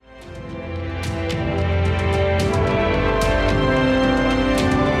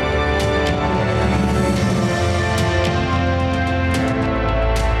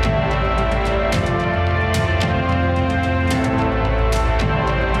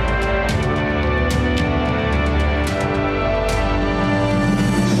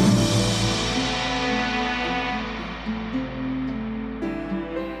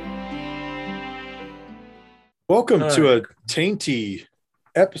Welcome to a tainty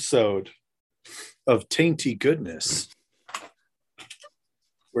episode of Tainty Goodness,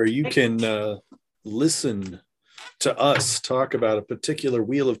 where you can listen to us talk about a particular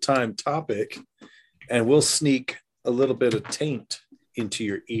Wheel of Time topic, and we'll sneak a little bit of taint into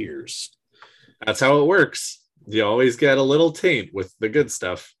your ears. That's how it works. You always get a little taint with the good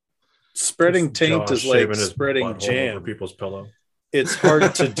stuff. Spreading taint Josh is like spreading jam over people's pillow. It's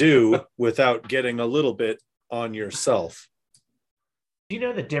hard to do without getting a little bit on yourself. Do you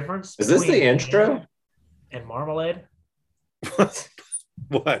know the difference? Is this the intro? And marmalade?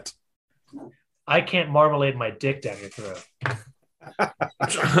 What? I can't marmalade my dick down your throat.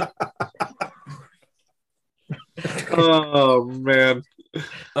 Oh man!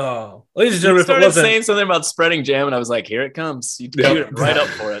 Oh, ladies and You gentlemen, started saying something about spreading jam, and I was like, "Here it comes!" You queued it right up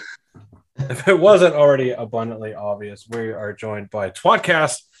for it. if it wasn't already abundantly obvious, we are joined by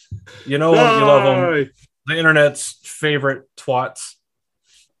tWoTcast. You know them, you love them. The internet's favorite twats.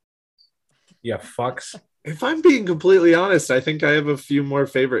 Yeah, fucks. If I'm being completely honest, I think I have a few more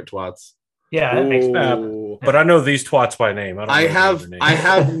favorite twats. Yeah, that makes sense. But I know these twats by name. I have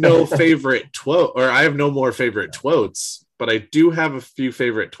no favorite twot, or I have no more favorite twotes, but I do have a few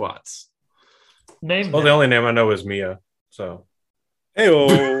favorite twats. Name. Well, the only name I know is Mia. So,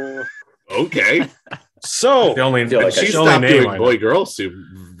 Hey-oh. Okay. So the only she stopped doing boy girl soup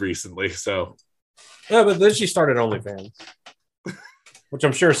recently, so yeah, but then she started OnlyFans, which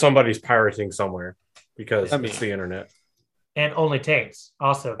I'm sure somebody's pirating somewhere because it's the internet. And only taints.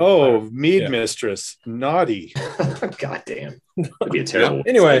 Also. Oh, mead mistress. Naughty. God damn. That'd be a terrible.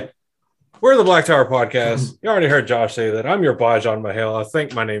 Anyway, we're the Black Tower Podcast. You already heard Josh say that. I'm your Bajan Mahale. I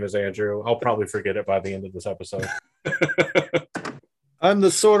think my name is Andrew. I'll probably forget it by the end of this episode. I'm the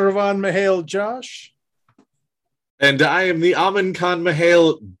Sorvan Mahale Josh. And I am the Amin Khan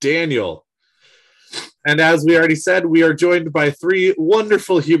Mahale Daniel. And as we already said, we are joined by three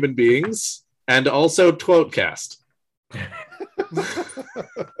wonderful human beings and also tWoTcast.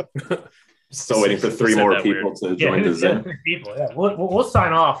 Still waiting for three more people to join the Zen. People? Yeah, we'll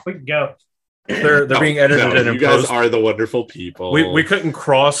sign off. We can go. They're being edited and you guys are the wonderful people. We couldn't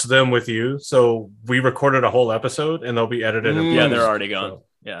cross them with you, so we recorded a whole episode and they'll be edited. Yeah, they're already gone.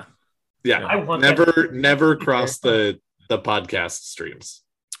 So. Yeah. Never cross the podcast streams.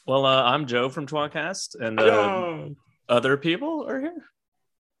 Well, I'm Joe from tWoTcast, and other people are here.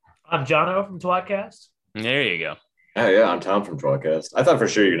 I'm Jono from tWoTcast. There you go. Oh, yeah, I'm Tom from tWoTcast. I thought for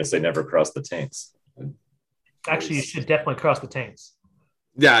sure you were going to say never cross the taints. Actually, you should definitely cross the taints.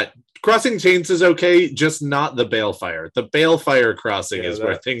 Yeah, crossing taints is okay, just not the balefire. The balefire crossing is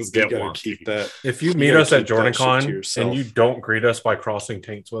where things get wonky. If you meet us at JordanCon and you don't greet us by crossing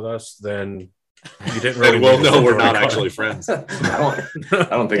taints with us, then you didn't really. Well, no, we're not actually friends. I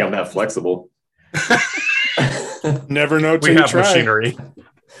don't think I'm that flexible. Never know. We have machinery.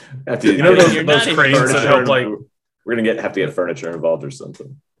 You know those cranes that help, like we're gonna have to get furniture involved or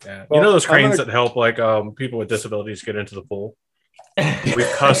something. Yeah, well, you know those cranes that help like people with disabilities get into the pool. We've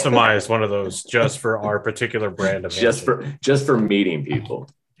customized one of those just for our particular brand of just for meeting people.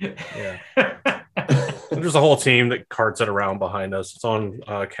 Yeah. There's a whole team that carts it around behind us. It's on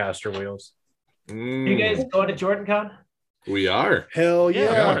caster wheels. You guys going to JordanCon? We are. Hell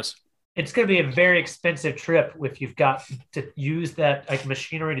yeah. It's going to be a very expensive trip if you've got to use that like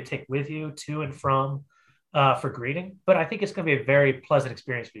machinery to take with you to and from for greeting. But I think it's going to be a very pleasant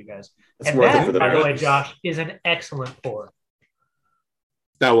experience for you guys. It's and that, by the way, Josh, is an excellent pour.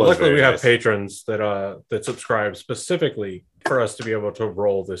 That was luckily we nice. have patrons that subscribe specifically for us to be able to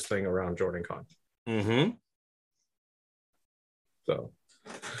roll this thing around JordanCon. Mm-hmm. So,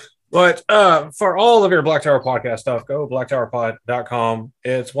 but for all of your Black Tower Podcast stuff, go blacktowerpod.com.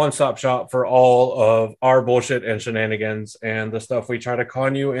 It's one-stop shop for all of our bullshit and shenanigans and the stuff we try to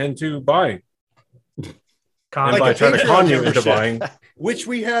con you into buying. And by trying to con you into buying, which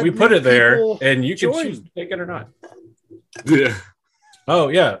we put it there, and you can choose to take it or not. Yeah. Oh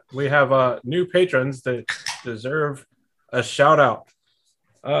yeah, we have new patrons that deserve a shout out.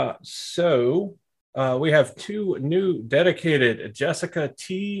 So we have two new dedicated, Jessica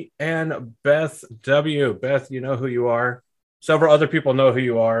T and Beth W. Beth, you know who you are. Several other people know who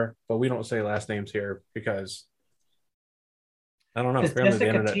you are, but we don't say last names here because I don't know. Apparently the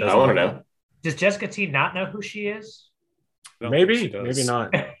internet doesn't. I want to know. Does Jessica T not know who she is? Maybe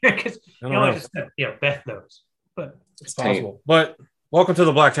not. Because Beth knows, but it's possible. But welcome to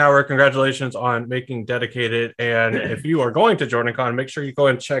the Black Tower. Congratulations on making dedicated. And if you are going to JordanCon, make sure you go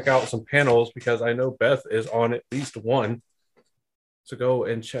and check out some panels because I know Beth is on at least one. So go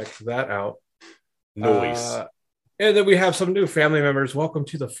and check that out. Nice. And then we have some new family members. Welcome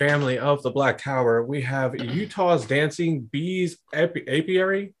to the family of the Black Tower. We have Utah's Dancing Bees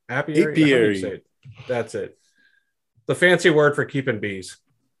Apiary. Apiary. That's it. The fancy word for keeping bees.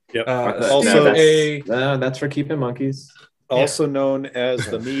 Yep. That's for keeping monkeys. Also known as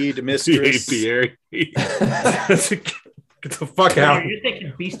the mead mistress. Apiary. Get the fuck out. You're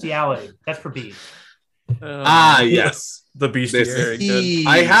thinking bestiality. That's for bees. Yes. The bestiary.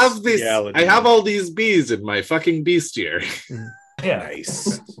 I have this. I have all these bees in my fucking bestiary. Yeah.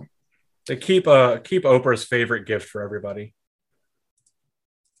 Nice. To keep Oprah's favorite gift for everybody.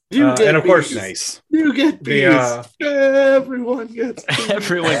 And of course, nice. You get bees. Everyone gets bees.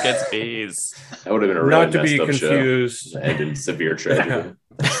 Everyone gets bees. That would have been a really Not to be confused. And in severe tragedy.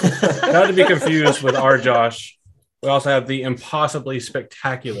 Not to be confused with our Josh. We also have the impossibly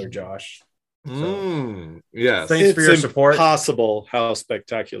spectacular Josh. Yes. Thanks for your support. It's impossible how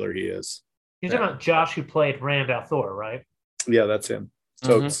spectacular he is. You're talking about Josh, who played Rand al'Thor, right? Yeah, that's him.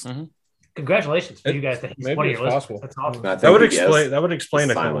 So Congratulations for you guys. That he's one of your listeners. That's awesome. That would explain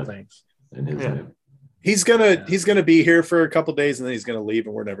a couple things. he's gonna be here for a couple days and then he's gonna leave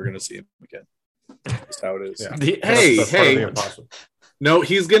and we're never gonna see him again. That's how it is. Yeah. Hey. No,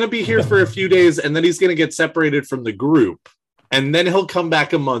 he's gonna be here for a few days and then he's gonna get separated from the group. And then he'll come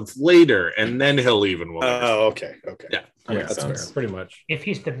back a month later, and then he'll leave. Oh, okay. Yeah, that's fair. Pretty much. If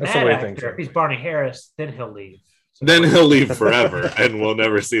he's the mad actor, if he's Barney Harris, then he'll leave. Then he'll leave forever, and we'll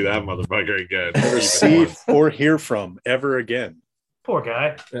never see that motherfucker again. Never see or hear from ever again. Poor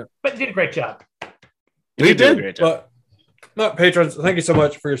guy. Yeah. But he did a great job. He did. Great job. But patrons, thank you so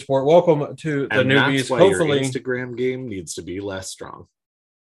much for your support. Welcome to the newbies. That's why hopefully, your Instagram game needs to be less strong.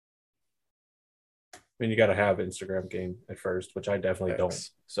 I mean, you got to have Instagram game at first, which I definitely don't.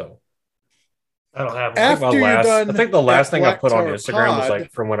 So I don't have. I think the last thing I put on Instagram was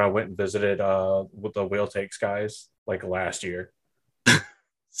like from when I went and visited with the Wheel Takes guys like last year.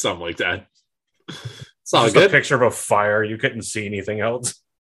 Something like that. It's all good. A picture of a fire. You couldn't see anything else.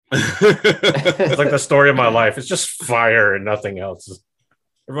 It's like the story of my life. It's just fire and nothing else.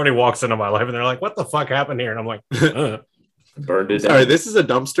 Everybody walks into my life and they're like, "What the fuck happened here?" And I'm like, Burned it down. Sorry, this is a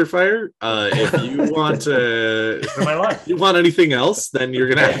dumpster fire. If you want anything else, then you're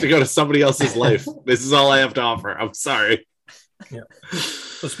gonna have to go to somebody else's life. This is all I have to offer. I'm sorry. Yeah.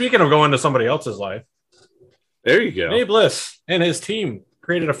 So speaking of going to somebody else's life, there you go. Nate Bliss and his team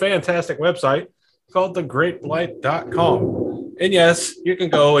created a fantastic website called thegreatblight.com. And yes, you can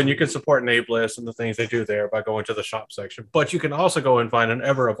go and you can support Nate Bliss and the things they do there by going to the shop section. But you can also go and find an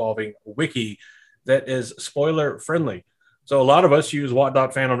ever-evolving wiki that is spoiler friendly. So a lot of us use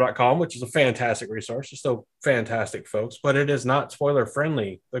what.fandom.com, which is a fantastic resource. It's still fantastic, folks, but it is not spoiler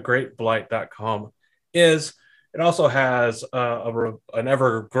friendly. Thegreatblight.com is. It also has an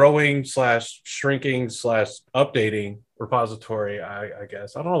ever growing / shrinking / updating repository, I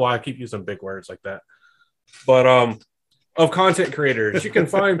guess. I don't know why I keep using big words like that. But of content creators, you can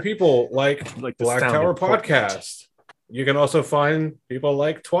find people like Black Tower Podcast. You can also find people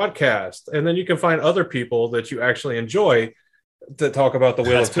like tWoTcast, and then you can find other people that you actually enjoy that talk about the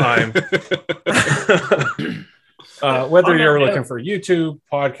Wheel of Time. Whether you're looking for YouTube,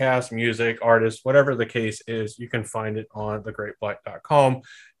 podcast, music, artists, whatever the case is, you can find it on thegreatblight.com.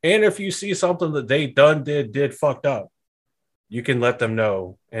 And if you see something that they did fucked up, you can let them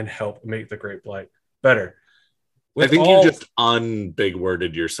know and help make the Great Blight better. I think you just unbig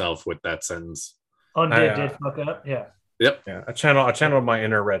worded yourself with that sentence. Did fuck up, yeah. Yep. Yeah, I channeled my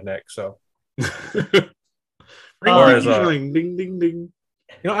inner redneck. So, ding, ding, ding, ding.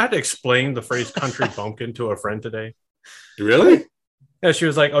 You know, I had to explain the phrase "country bumpkin" to a friend today. Really? Yeah, she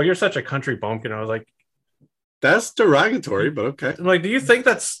was like, "Oh, you're such a country bumpkin." I was like, "That's derogatory, but okay." I'm like, "Do you think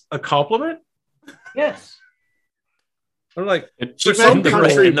that's a compliment?" Yes. I'm like, she meant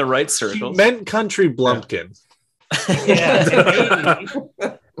country in the right circles. She meant country blumpkin. Yeah.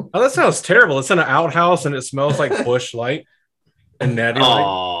 Oh, that sounds terrible. It's in an outhouse and it smells like Bush Light and Natty Light.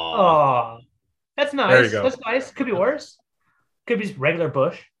 Oh, that's nice. There you go. That's nice. Could be worse. Could be just regular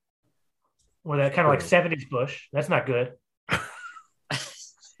Bush, or that kind of like 70s Bush. That's not good.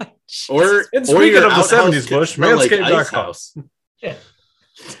 Or speaking of the 70s Bush, manscaped.com. Yeah,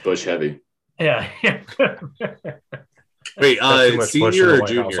 it's Bush heavy. Yeah. Wait, senior or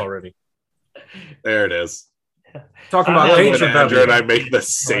junior? Already. There it is. Talking about ancient Andrew and I make the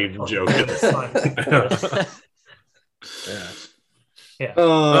same joke.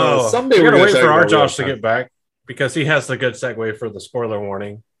 Yeah. Someday we're gonna wait for our Josh to get back because he has the good segue for the spoiler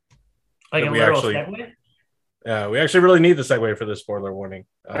warning. Like a literal segue? Yeah, we actually really need the segue for the spoiler warning.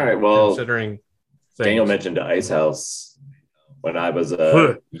 All right. Well, considering Daniel mentioned Ice House. When I was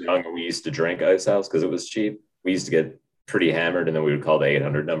young, we used to drink Ice House because it was cheap. we used to get pretty hammered, and then we would call the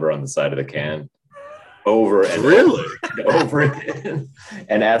 800 number on the side of the can over and over again,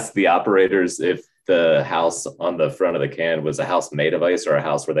 and ask the operators if the house on the front of the can was a house made of ice or a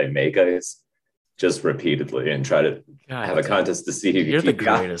house where they make ice, just repeatedly, and try to have a contest to see who You're the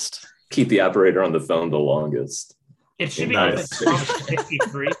greatest. Keep the operator on the phone the longest. It should be Nice.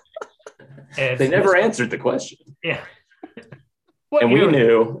 53. And They never answered the question. Yeah. What And we year?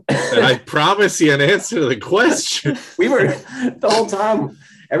 knew. And I promise you an answer to the question. We were the whole time.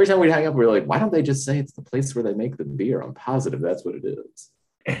 Every time we'd hang up, we were like, "Why don't they just say it's the place where they make the beer?" I'm positive that's what it is.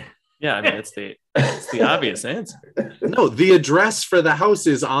 Yeah, I mean it's the obvious answer. No, the address for the house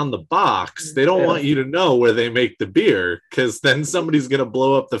is on the box. They don't want you to know where they make the beer, because then somebody's gonna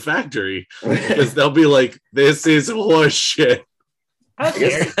blow up the factory, because they'll be like, "This is horse shit." How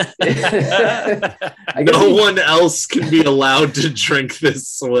dare you? No one else can be allowed to drink this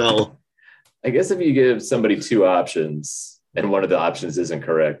swill. I guess if you give somebody two options and one of the options isn't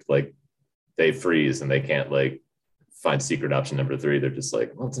correct, like they freeze and they can't like find secret option number 3. They're just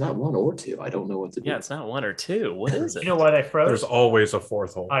like, well, it's not 1 or 2. I don't know what to do. Yeah, it's not 1 or 2. What is it? You know why they froze? There's always a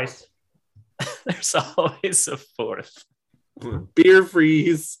fourth hole. Ice. There's always a 4th. Beer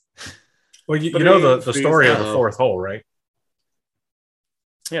freeze. Well, you But know it the story of the freezes. fourth hole, right?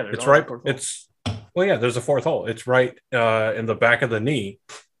 Yeah, there's It's always right. a 4th. It's well, yeah. There's a fourth hole. It's right in the back of the knee,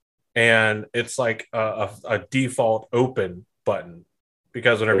 and it's like a default open button,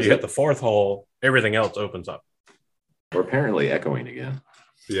 because whenever Is you hit it? the fourth hole, everything else opens up. We're apparently echoing again.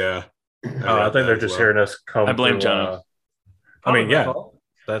 Yeah. I think they're just hearing us come. I blame through, John. I mean, yeah,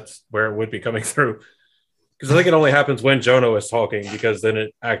 that's where it would be coming through. Because I think it only happens when Jono is talking, because then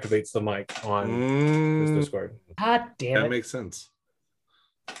it activates the mic on his Discord. God damn That it. makes sense.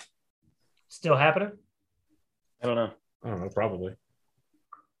 Still happening? I don't know. I don't know, probably.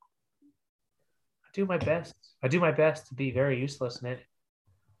 I do my best. I do my best to be very useless, Nick.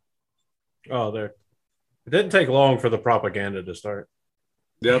 Oh, there. It didn't take long for the propaganda to start.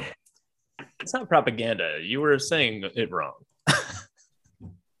 Yep. It's not propaganda. You were saying it wrong.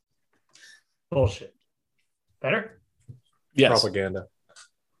 Bullshit. Better? Yes. Propaganda.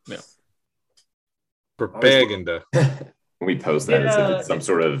 Propaganda. When we post that, it's, it's some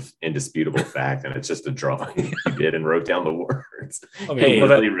sort of indisputable fact, and it's just a drawing you did and wrote down the words. I mean, Hey, well,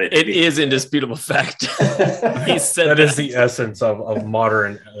 Really written. It is indisputable fact. He said that is the essence of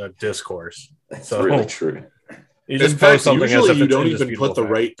modern discourse. That's So really true. you In just fact, post something as usually if you it's don't even indisputable put the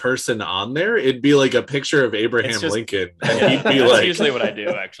fact. right person on there. It'd be like a picture of Abraham It's just- Lincoln, and Yeah, he'd be that's like, usually what I do,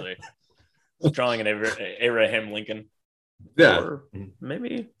 actually. Drawing an Abraham Lincoln. "Yeah, Or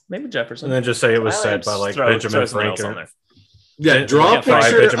maybe Jefferson. And then just say it was I said by just like throw Benjamin someone else on Franklin. there. yeah." Draw a Yeah, By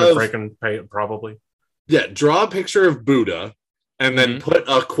picture Benjamin of Franklin, probably. draw a picture of Buddha, and then Mhm. put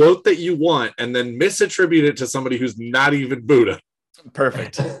a quote that you want, and then misattribute it to somebody who's not even Buddha.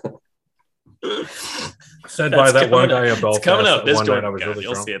 Perfect. Said That's by that one coming guy up. in Belfast. It's coming up. that This one night Jordan I was guy, really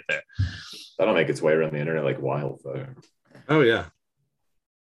you'll drunk. see it there. That'll make its way around the internet like wildfire. Oh yeah.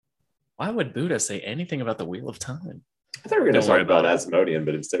 Why would Buddha say anything about the Wheel of Time? I thought we were going Don't to talk worry about about Asmodean,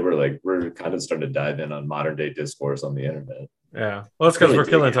 but instead we're kind of starting to dive in on modern day discourse on the internet. Yeah. Well, it's because Really we're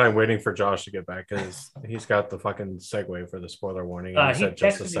killing dig it. time waiting for Josh to get back, because he's got the fucking segue for the spoiler warning. And He he said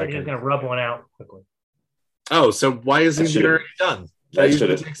just a texted me that he was second. going to rub one out quickly. Oh, so why isn't That he should've- already done? that That usually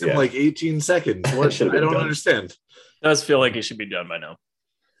should've- takes him yeah. like 18 seconds. That What? should've I been don't done. understand. It does feel like it should be done by now.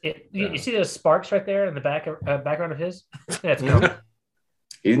 You Yeah. see those sparks right there in the background of his? That's Mhm. coming.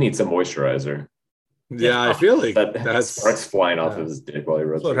 He needs some moisturizer. Yeah, I feel like That that's sparks flying off yeah. of his dick while he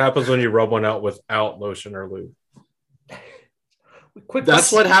rubs That's what it. happens when you rub one out without lotion or lube. Quick,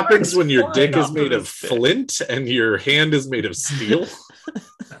 that's what happens when your dick is off made of of his dick. flint and your hand is made of steel.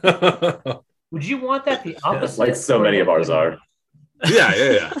 Would you want that the opposite? Like so many of ours are.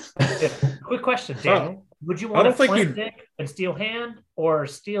 Yeah. Quick question, Daniel. Would you I want don't a think flint you'd- dick and steel hand, or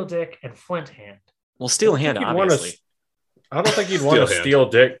steel dick and flint hand? Well, steel hand, You'd want a- obviously. I don't think you'd want a Steel hand. steel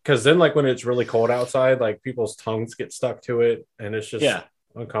dick, because then, like when it's really cold outside, like people's tongues get stuck to it, and it's just Yeah.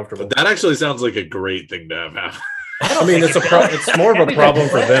 uncomfortable. That actually sounds like a great thing to have happen. I mean, it's it's more of a problem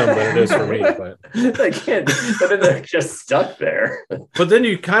for them than it is for me. But They can't, but then they're just stuck there. then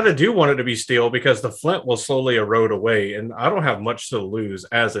you kind of do want it to be steel, because the flint will slowly erode away, and I don't have much to lose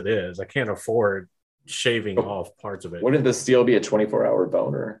as it is. I can't afford shaving off parts of it. Wouldn't the steel be a 24-hour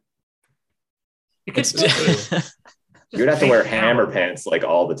boner? You could It's- still You'd have to wear hammer pants like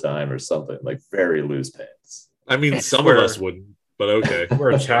all the time or something, like very loose pants. I mean, some Where- of us wouldn't, but okay.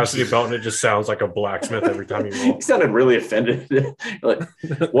 Wear a chastity belt, and it just sounds like a blacksmith every time you roll. He sounded really offended. Like,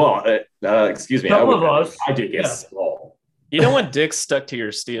 well, excuse me, Some of us, I did get yeah. small. You don't want dicks stuck to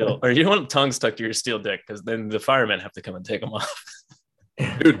your steel, or you don't want tongue stuck to your steel dick, because then the firemen have to come and take them off.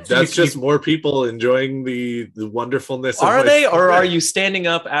 Dude, that's just more people enjoying the wonderfulness. Are they, or are you standing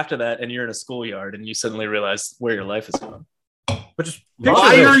up after that and you're in a schoolyard and you suddenly realize where your life is going? But just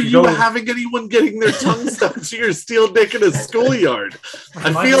why are you having anyone getting their tongue stuck to your steel dick in a schoolyard?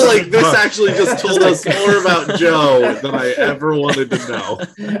 I feel like this actually just told us more about Joe than I ever wanted to know.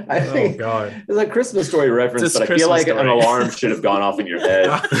 I think God. It's a Christmas story reference, but I feel like an alarm should have gone off in your head.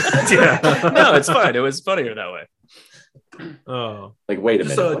 No, it's fine. It was funnier that way. Oh, like, wait a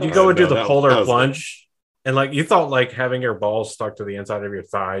minute. So you go and do the polar plunge, and like you thought like having your balls stuck to the inside of your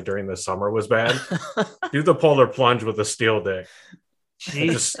thigh during the summer was bad. Do the polar plunge with a steel dick.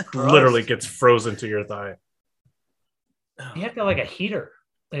 It just literally gets frozen to your thigh. You have to like a heater,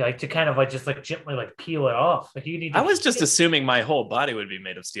 like to kind of like just like gently like peel it off. Like you need. I was just assuming my whole body would be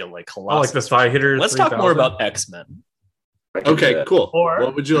made of steel, like Colossus. Oh, like the thigh hitter. Let's talk more about X-Men. Okay, cool.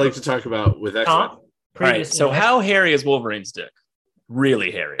 What would you like to talk about with X-Men? All right. So how hairy is Wolverine's dick?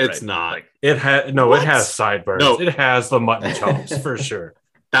 Really hairy. It's not. Like, it has sideburns. No. It has the mutton chops for sure.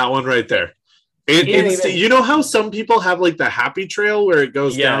 That one right there. You know how some people have like the happy trail where it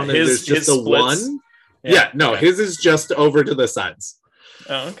goes down and there's just the one? His is just over to the sides.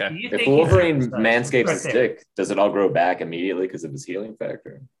 Oh, okay. If Wolverine manscapes his dick, does it all grow back immediately because of his healing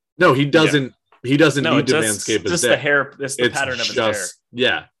factor? No, he doesn't. He doesn't need to manscape his dick. Just the hair. It's the pattern of his hair.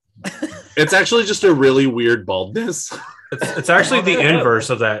 Yeah. It's actually just a really weird baldness. It's actually the inverse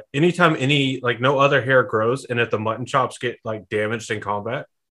of that. Anytime no other hair grows, and if the mutton chops get like damaged in combat,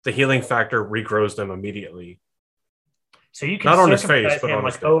 the healing factor regrows them immediately. So you can not on his face, but on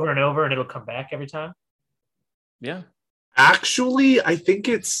like over and over, and it'll come back every time. Yeah. Actually, I think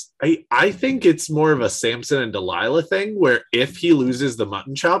it's more of a Samson and Delilah thing, where if he loses the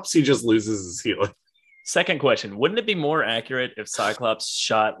mutton chops, he just loses his healing. Second question: wouldn't it be more accurate if Cyclops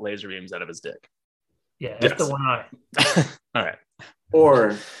shot laser beams out of his dick? Yeah, that's the one eye. All right.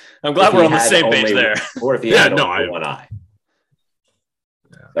 Or I'm glad we're on the same page there. Or if he had one eye.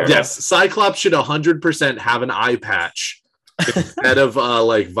 Yes, Cyclops should 100% have an eye patch instead of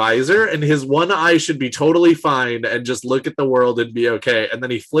visor, and his one eye should be totally fine and just look at the world and be okay. And then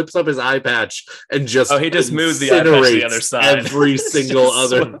he flips up his eye patch and just he just moves the eye patch to the other side. Every single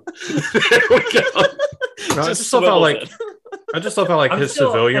other. There we go. I just love how his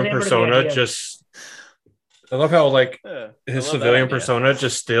civilian persona just. I love how his civilian persona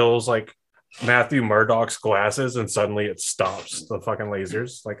just steals like Matthew Murdock's glasses, and suddenly it stops the fucking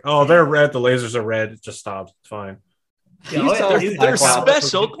lasers. Like, oh, they're red. The lasers are red. It just stops. It's fine. Yeah, they're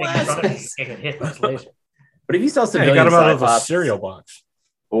special glasses. But if you saw civilian, he got them out of a cereal box.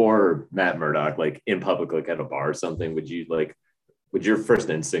 Or Matt Murdock, like in public, like at a bar or something, would your first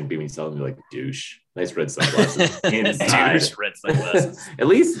instinct be when you saw them, like, douche? Nice red sunglasses. Douche red sunglasses. At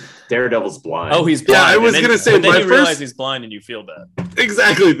least Daredevil's blind. Oh, he's blind. Yeah, I was going to say, but then you realize he's blind and you feel bad.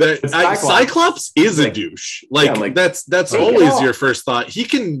 Exactly. Cyclops is a douche. That's always your first thought. He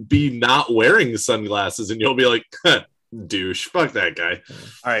can be not wearing sunglasses and you'll be like, douche. Fuck that guy.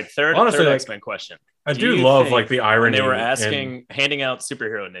 All right, third X-Men question. I do love the irony. They were handing out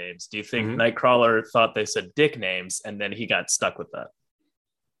superhero names. Do you think Nightcrawler thought they said dick names and then he got stuck with that?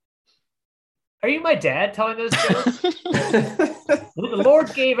 Are you my dad telling those jokes? The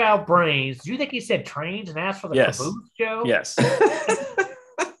Lord gave out brains. Do you think he said trains and asked for the caboose, Joe? Yes.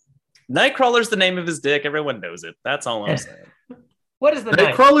 Nightcrawler's the name of his dick. Everyone knows it. That's all I'm saying. What is the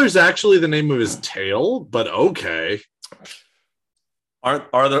Nightcrawler's actually the name of his tail, but okay. Are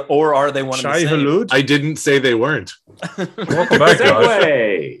they one of the same? I didn't say they weren't. Welcome back,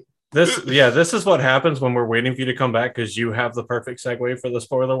 guys. This is what happens when we're waiting for you to come back because you have the perfect segue for the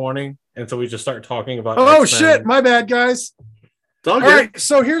spoiler warning, and so we just start talking about. Oh X-Men. Shit! My bad, guys. All right,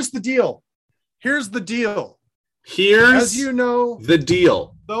 so here's the deal. Here's as you know, the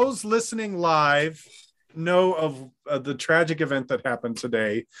deal. Those listening live know of the tragic event that happened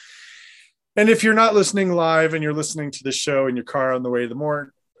today. And if you're not listening live and you're listening to the show in your car on the way to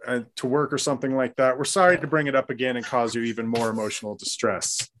work or something like that, we're sorry to bring it up again and cause you even more emotional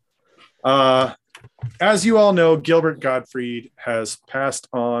distress. As you all know, Gilbert Gottfried has passed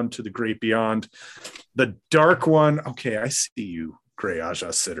on to the great beyond. The Dark One. Okay, I see you, Grey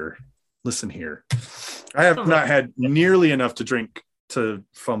Aja Sitter. Listen here. I have not had nearly enough to drink to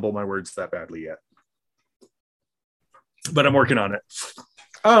fumble my words that badly yet. But I'm working on it.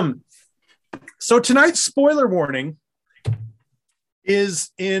 So tonight's spoiler warning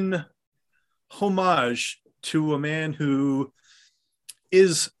is in homage to a man who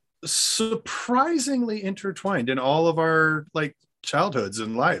is surprisingly intertwined in all of our childhoods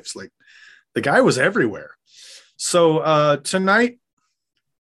and lives. The guy was everywhere. So tonight,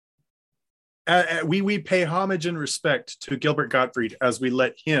 we pay homage and respect to Gilbert Gottfried as we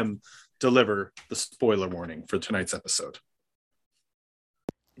let him deliver the spoiler warning for tonight's episode.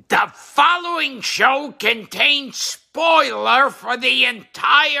 The following show contains spoiler for the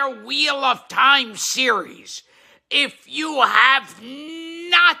entire Wheel of Time series. If you have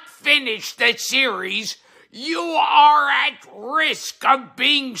not finished the series, you are at risk of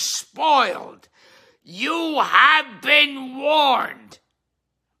being spoiled. You have been warned.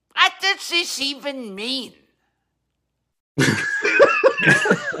 What does this even mean?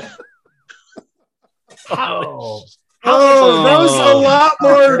 How? Oh, that was a lot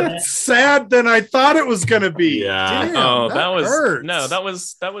more sad than I thought it was going to be. Yeah. Damn, that was hurts. no, that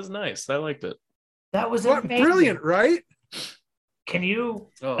was nice. I liked it. That was What amazing. brilliant, right? Can you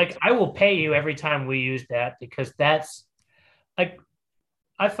Oh. like? I will pay you every time we use that because that's like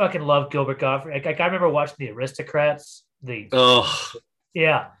I fucking love Gilbert Gottfried. Like I remember watching The Aristocrats.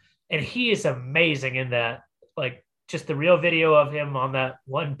 Yeah, and he is amazing in that. Like just the real video of him on that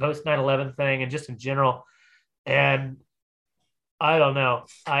one post 9/11 thing, and just in general. And I don't know.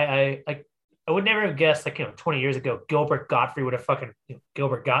 I would never have guessed 20 years ago Gilbert Gottfried would have fucking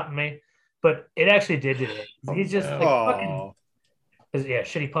Gilbert gotten me, but it actually did today. He's just fucking. Yeah,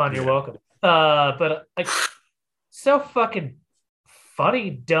 shitty pun. You're welcome. But so fucking funny,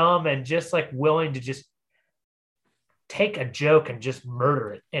 dumb, and just willing to just take a joke and just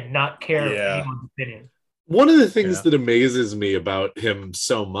murder it and not care anyone's opinion. One of the things that amazes me about him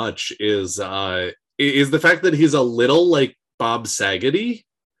so much is the fact that he's a little like Bob Saget-y.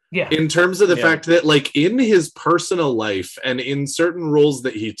 Yeah. In terms of the fact that in his personal life and in certain roles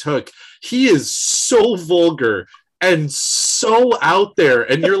that he took, he is so vulgar and so out there.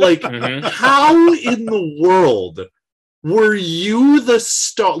 And you're like, how in the world were you the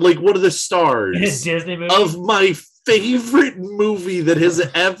star, one of the stars in his Disney movie? Of my favorite movie that has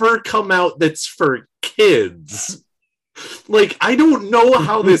ever come out that's for kids? I don't know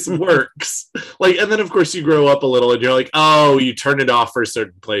how this works. And then of course you grow up a little and you're like, oh, you turn it off for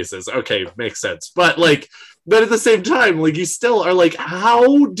certain places. Okay, makes sense. But at the same time, you still are like,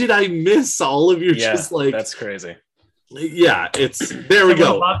 how did I miss all of your that's crazy. Yeah, there we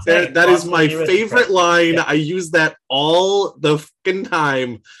go. That is my favorite line. I use that all the fucking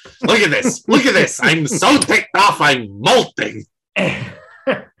time. Look at this. Look at this. I'm so ticked off. I'm molting.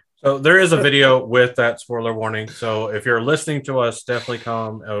 So there is a video with that spoiler warning. So if you're listening to us, definitely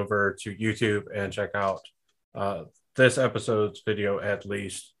come over to YouTube and check out this episode's video at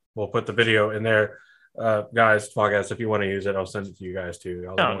least. We'll put the video in there. Guys, podcast, if you want to use it, I'll send it to you guys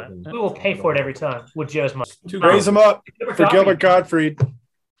too. We will pay for it every time with Joe's money. Raise them up for Gilbert Gottfried.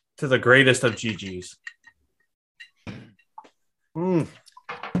 To the greatest of GGs. The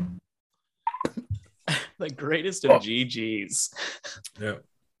greatest of GGs. Yeah.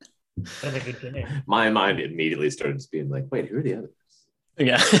 That's a good name. My mind immediately started just being like, wait, who are the others?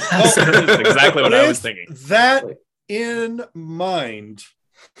 Yeah. That's exactly what I was thinking. That in mind,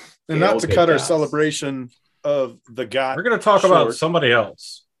 and not to cut our celebration of the God. We're going to talk about somebody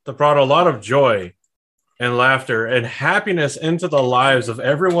else that brought a lot of joy and laughter and happiness into the lives of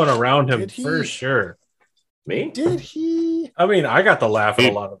everyone around him for sure. Me? Did he? I mean, I got to laugh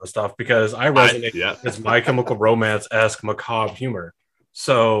at a lot of the stuff because I resonate with his My Chemical Romance-esque macabre humor.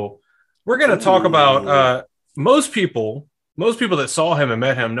 So we're going to talk about most people that saw him and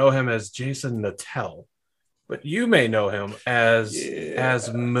met him know him as Jason Nattell, but you may know him as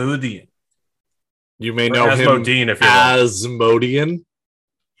Asmodean. You may know Asmodean him if you're Asmodean.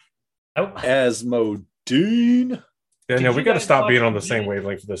 Asmodean. Daniel, we got to stop being on the same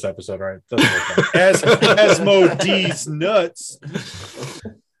wavelength for this episode, right? Asmodean's nuts.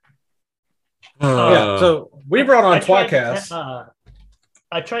 So we brought on tWoTcast.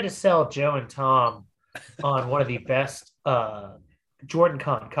 I tried to sell Joe and Tom on one of the best Jordan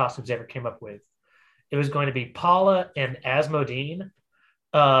Con costumes I ever came up with. It was going to be Paula and Asmodean.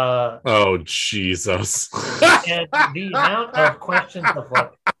 Oh, Jesus. And the amount of questions of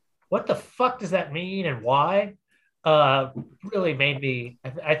what the fuck does that mean and why really made me.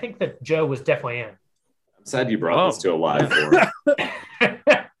 I think that Joe was definitely in. I'm sad you brought this to a live forum.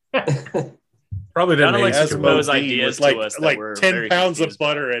 Probably didn't like make those ideas to us that like were 10 pounds of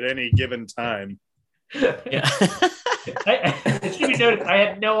butter at any given time. Yeah. It should be noted, I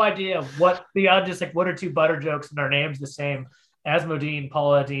had no idea what beyond just one or two butter jokes and our names the same. Asmodean,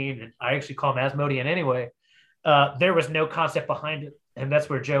 Paula Dean, and I actually call him Asmodean anyway. There was no concept behind it, and that's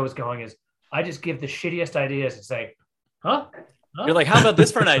where Joe was going. Is I just give the shittiest ideas and say, "Huh? You're like, how about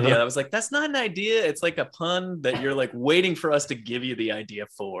this for an idea? I was like, that's not an idea. It's like a pun that you're like waiting for us to give you the idea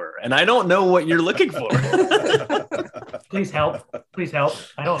for. And I don't know what you're looking for. Please help. Please help.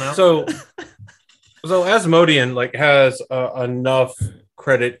 I don't know. So Asmodean like has enough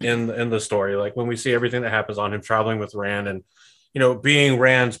credit in the story. Like when we see everything that happens on him traveling with Rand and, being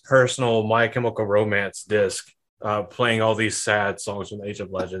Rand's personal My Chemical Romance disc, playing all these sad songs from Age of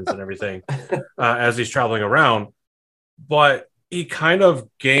Legends and everything as he's traveling around. But he kind of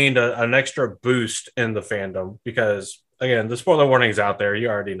gained an extra boost in the fandom because, again, the spoiler warning's out there. You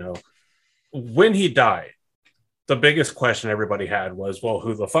already know. When he died, the biggest question everybody had was, well,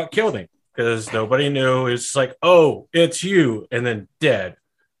 who the fuck killed him? Because nobody knew. It's like, oh, it's you, and then dead.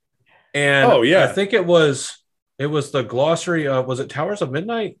 And I think it was the glossary of, was it Towers of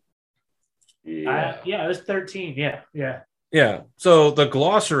Midnight? Yeah, it was 13. Yeah. So the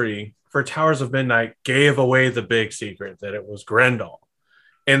glossary for Towers of Midnight gave away the big secret that it was Grendel.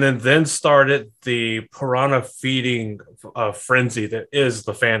 And then started the piranha feeding frenzy that is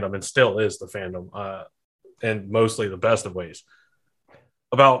the fandom and still is the fandom, and mostly the best of ways.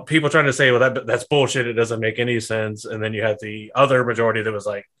 About people trying to say, well, that's bullshit. It doesn't make any sense. And then you had the other majority that was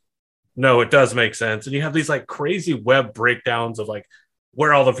like, no, it does make sense. And you have these like crazy web breakdowns of like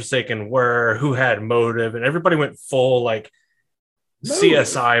where all the Forsaken were, who had motive, and everybody went full like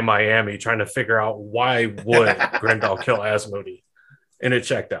CSI Miami trying to figure out why would Grendel kill Asmodean, and it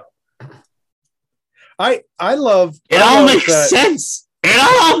checked out. I love it. All makes sense. It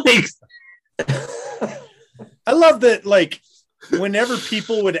all makes. I love that. Like whenever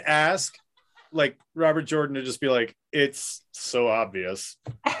people would ask, like Robert Jordan to just be like, "It's so obvious."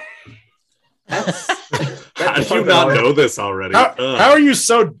 How do you not know this already? How are you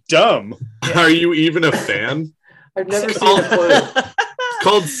so dumb? Are you even a fan? I've never seen a clue. It's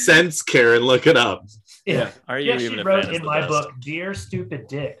called Sense, Karen. Look it up. Yeah. Are you even she a wrote fan in my book, "Dear Stupid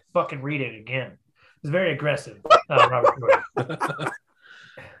Dick." Fucking read it again. It's very aggressive, Robert Jordan.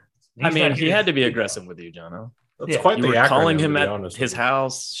 I mean, he had to be aggressive with you, Jono. That's quite you the were acronym, calling him at honest his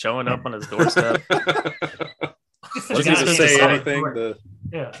house, showing up on his doorstep. Does he say anything?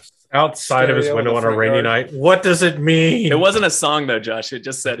 Outside of his window on a rainy night. What does it mean? It wasn't a song though, Josh. It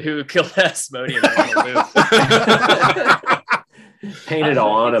just said, "Who killed Asmodean?" Painted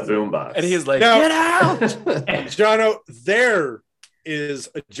on a boombox. And he's like, "Get out!" Jono, there is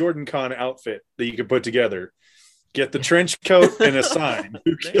a Jordan Con outfit that you can put together. Get the trench coat and a sign.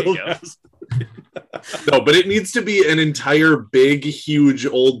 Who killed Asmodean? No, but it needs to be an entire big, huge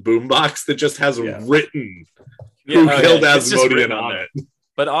old boombox that just has written who killed Asmodean on it.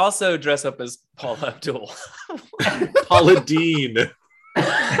 But also dress up as Paula Abdul. Paula Dean.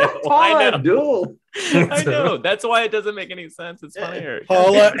 Paula Abdul. I know. That's why it doesn't make any sense. It's funnier.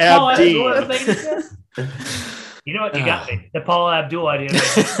 Paula Abdul. You know what? You got me. The Paula Abdul idea.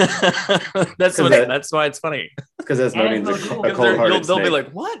 That's why it's funny. Because Asmodean's a cold-hearted They'll be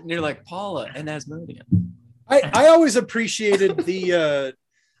like, "What?" And you're like, "Paula and Asmodean." I always appreciated the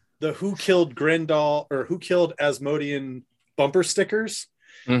who killed Grendel or who killed Asmodean bumper stickers.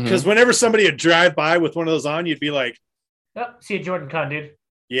 Because whenever somebody would drive by with one of those on, you'd be like, "Oh, see a Jordan Con, dude."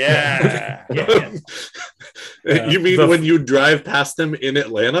 Yeah. You mean when you drive past them in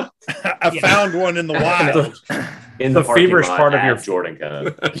Atlanta? I found one in the wild. In the feverish part of your Jordan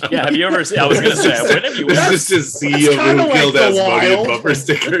Con. Yeah, have you ever seen? I was going to say, when have you? This is just a sea of who killed Asmodean bumper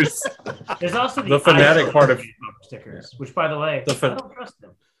stickers. There's also the fanatic part of bumper stickers, which, by the way, I don't trust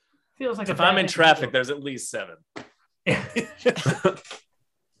them. Feels like if I'm in traffic, there's at least 7.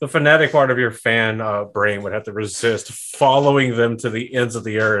 The fanatic part of your fan brain would have to resist following them to the ends of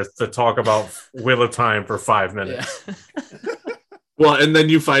the earth to talk about Wheel of Time for 5 minutes. Yeah. Well, and then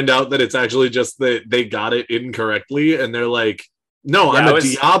you find out that it's actually just that they got it incorrectly, and they're like, "No, I'm a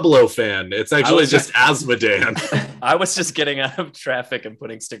Diablo fan. It's actually just Asmodean." I was just getting out of traffic and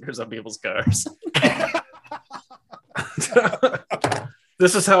putting stickers on people's cars.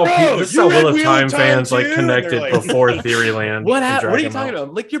 This is how Wheel of Time fans like connected before Theoryland. What are you talking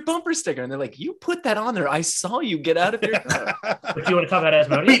about? Like your bumper sticker, and they're like, "You put that on there. I saw you get out of your car." But you want to talk about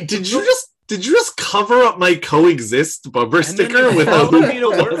Asmodean? Wait, did you just cover up my coexist bumper sticker with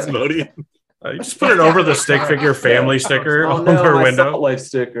Asmodean? You just put it over the stick figure family sticker on her window. Salt Life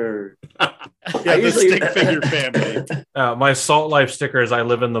sticker. The stick figure family. My Salt Life sticker is I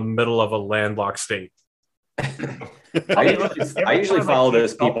live in the middle of a landlocked state. I usually follow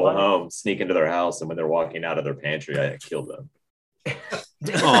those people home, sneak into their house, and when they're walking out of their pantry, I kill them.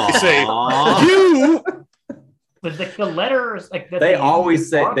 Say, you. But the letters, like they always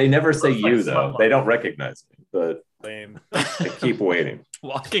say, they never say you though. They don't recognize me, but Lame. I keep waiting.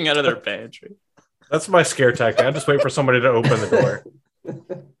 Walking out of their pantry. That's my scare tactic. I just wait for somebody to open the door.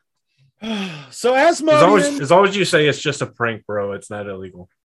 So Asmodean, As long as you say it's just a prank, bro, it's not illegal.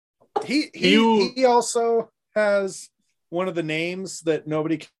 he also has one of the names that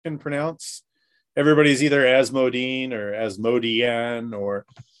nobody can pronounce. Everybody's either Asmodean or Asmodean, or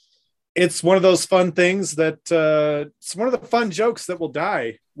it's one of those fun things that it's one of the fun jokes that will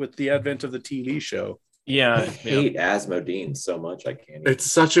die with the advent of the TV show. Yeah, I hate Asmodean so much I can't.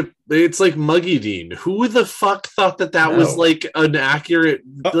 It's like Muggy Dean. Who the fuck thought that was like an accurate?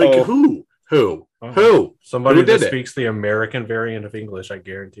 Like who? Somebody who did that it? speaks the American variant of English. I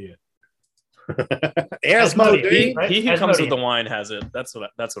guarantee it. Asmodean. He who comes with the wine has it. That's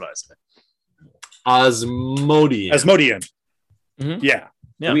what I say. Asmodean. Mm-hmm. Yeah.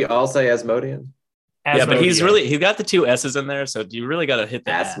 Do we all say Asmodean? Yeah, but he got the two S's in there, so you really got to hit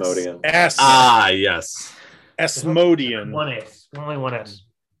the Asmodean. S. Yes. Asmodean. One S. Only one S.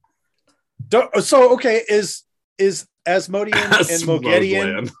 So okay, is Asmodean and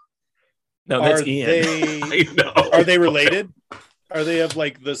Mogedian? No, that's Ian. I know. Are they related? Are they of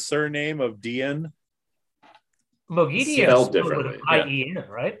like the surname of Dean? Mogedian Spelled differently. differently, I-E-N,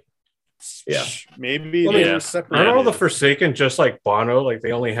 right? Yeah. Maybe Well, they yeah. were separated. Aren't all the Forsaken just like Bono? Like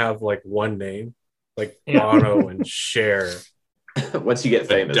they only have like one name, like Bono and Cher. Once you get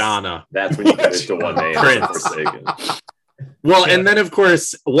famous, Madonna. that's when you get into one name. Prince. Forsaken. Well, and then of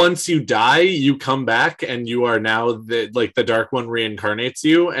course, once you die, you come back, and you are now the Dark One reincarnates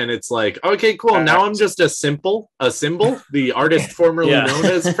you, and it's like, okay, cool. Now I'm just a symbol, the artist formerly known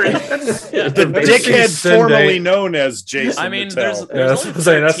as Prince. The dickhead formerly known as Jason. I mean, Mattel. there's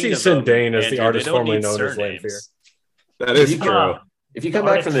I see Sindane as the artist formerly known as Lanfear. That is true. If you come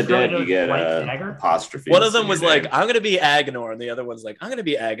back from the dead, you get apostrophe. One of them was like, I'm going to be Agenor. And the other one's like, I'm going to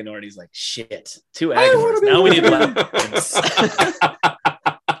be Agenor. And he's like, shit, two Agenors. Now we need weapons.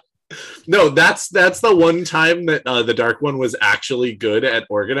 No, that's the one time that the Dark One was actually good at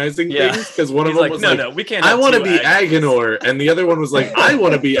organizing things. Because one of them was no, we can't. I want to be Agenor. And the other one was like, I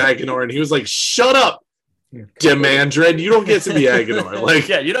want to be Agenor. And he was like, shut up, Demandred. You don't get to be Agenor. Like,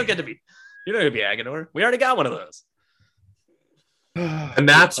 yeah, you don't get to be Agenor. We already got one of those. And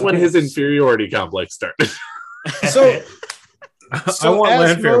that's when his inferiority complex started. So I want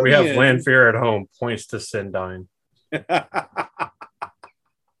Lanfear. We have Lanfear at home. Points to Sindine.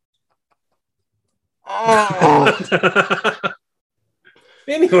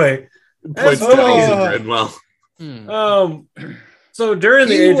 Anyway, Points to Grenwell. So during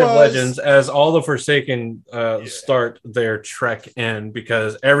the Age of Legends, as all the Forsaken start their trek in,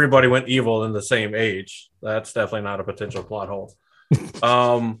 because everybody went evil in the same age, that's definitely not a potential plot hole.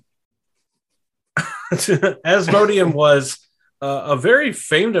 Asmodean was a very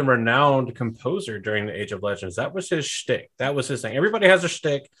famed and renowned composer during the Age of Legends. That was his shtick. That was his thing. Everybody has a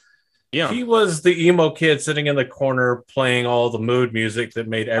shtick. Yeah. He was the emo kid sitting in the corner playing all the mood music that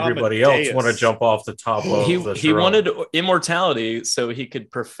made everybody else want to jump off the top of the throne. He wanted immortality so he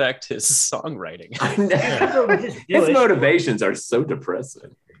could perfect his songwriting. His motivations are so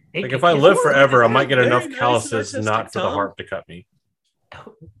depressing. Like, if I live forever, I might get enough calluses not for the harp to cut me.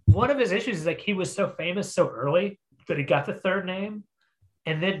 One of his issues is like he was so famous so early that he got the third name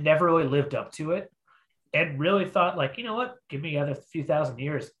and then never really lived up to it and really thought like, you know what, give me another few thousand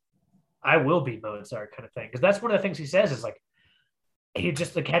years, I will be Mozart kind of thing. Because that's one of the things he says is like he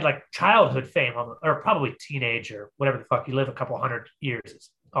just like had like childhood fame or probably teenage or whatever the fuck. You live a couple hundred years, it's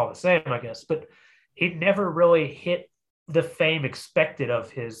all the same, I guess. But he never really hit the fame expected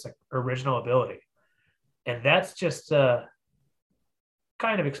of his like, original ability. And that's just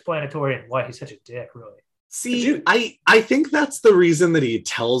kind of explanatory in why he's such a dick, really. See, I think that's the reason that he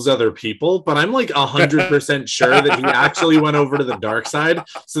tells other people, but I'm like 100% sure that he actually went over to the dark side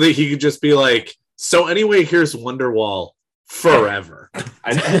so that he could just be like, so anyway, here's Wonderwall forever.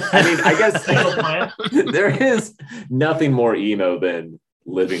 I mean, I guess there is nothing more emo than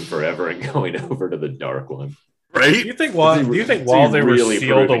living forever and going over to the dark one. Right? Do you think while they were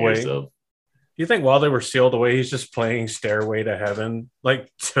sealed away? Yourself. Do you think while they were sealed away, he's just playing Stairway to Heaven,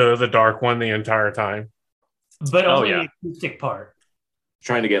 like to the Dark One the entire time? But only the acoustic part.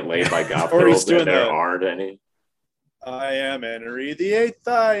 Trying to get laid by goth girls that there aren't any. I am Henry the Eighth.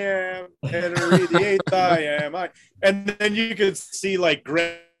 I am Henry the Eighth. I am. And then you could see like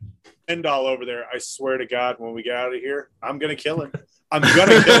Grendel over there. I swear to God, when we get out of here, I'm gonna kill him. I'm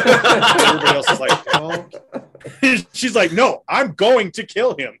gonna kill him. Everybody else is like, no. She's like, no, I'm going to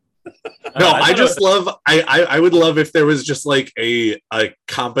kill him. No, I just love. I would love if there was just like a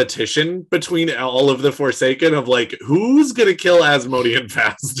competition between all of the Forsaken of like who's gonna kill Asmodean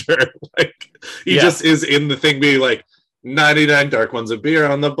faster. Like he just is in the thing being like, 99 dark ones of beer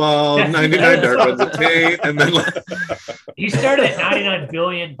on the ball, 99 dark ones of taint, and then he started at 99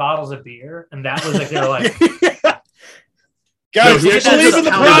 billion bottles of beer, and that was like they were like, guys, believe in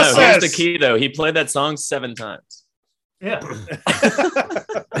the process. Here's the key, though. He played that song 7 times. yeah.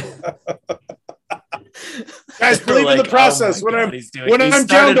 Guys, believe in the process. When I'm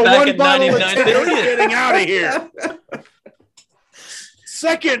down to one bottle of taint, we're getting out of here.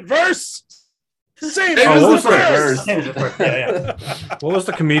 Second verse. Same as the first. Yeah. What was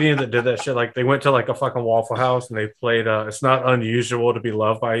the comedian that did that shit? Like they went to like a fucking Waffle House and they played It's Not Unusual to Be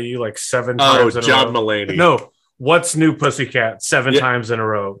Loved by You like 7 times in John a row. Mulaney. No, What's New Pussycat 7 times in a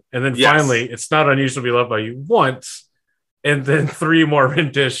row. And then finally, It's Not Unusual to Be Loved by You once. And then 3 more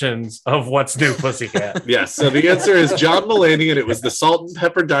renditions of What's New Pussycat. Yes. So the answer is John Mulaney, and it was the Salt and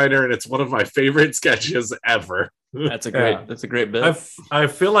Pepper Diner, and it's one of my favorite sketches ever. That's a great bit. I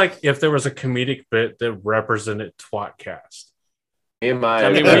feel like if there was a comedic bit that represented tWoTcast. We've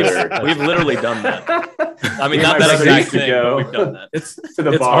literally done that. I mean, not that exact thing, but we've done that. It's to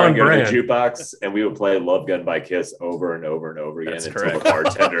the bar and go to the jukebox, and we would play Love Gun by Kiss over and over and over again until the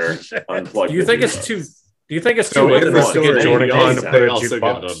bartender unplugged. Do you think it's too late for us to get Jordan Con to put a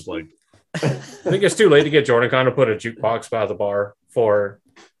jukebox? I think it's too late to get Jordan Con to put a jukebox by the bar for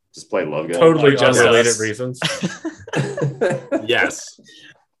just play Love Gun. Totally unrelated reasons. Yes.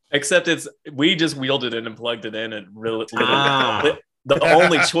 Except we just wheeled it in and plugged it in, and really the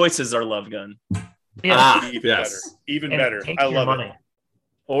only choices are Love Gun. Yeah. Even better. I love it.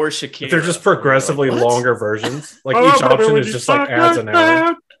 Or Shakira. They're just progressively longer versions. Like each option is just like adds an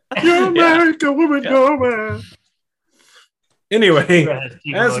hour. You make a woman go mad. Anyway,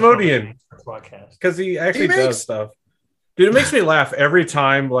 Asmodean, because he actually does stuff. Dude, it makes me laugh every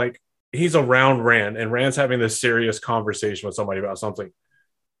time like he's around Rand and Rand's having this serious conversation with somebody about something.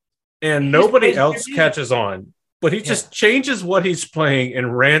 And nobody else catches on. But he just changes what he's playing,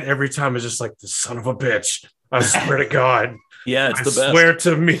 and Rand every time is just like, the son of a bitch. I swear to God. Yeah, it's the best. Swear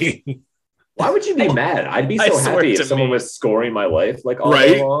to me. Why would you be mad? I'd be so happy if someone was scoring my life like all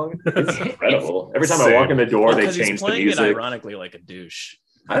day long. It's incredible. Every time I walk in the door, they change the music. It ironically like a douche.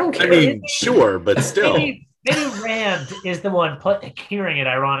 I don't care. I mean, sure, but still. Maybe Rand is the one hearing it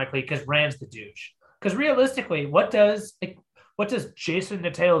ironically because Rand's the douche. Because realistically, what does Jason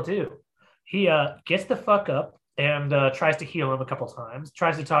Natale do? He gets the fuck up and tries to heal him a couple times,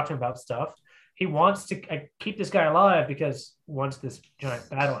 tries to talk to him about stuff. He wants to keep this guy alive because once this giant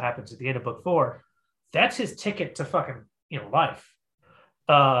battle happens at the end of book 4, that's his ticket to fucking life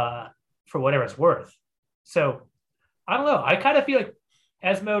for whatever it's worth. So I don't know. I kind of feel like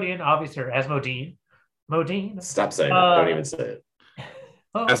Asmodean, obviously, or Asmodean. Modine. Stop saying it. Don't even say it.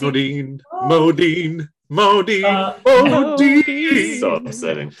 Asmodean. Modine. Modine. So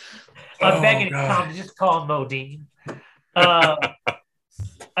upsetting. I'm begging Tom to just call him Modine.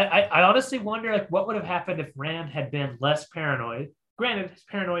 I honestly wonder like what would have happened if Rand had been less paranoid. Granted, his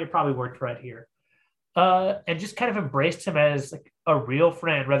paranoia probably worked right here. And just kind of embraced him as like a real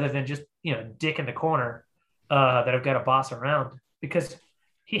friend rather than just dick in the corner that I've got a boss around, because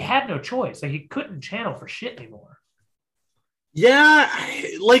he had no choice. Like he couldn't channel for shit anymore. Yeah,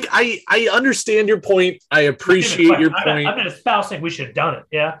 like I understand your point. I appreciate your point. I'm not espousing we should have done it.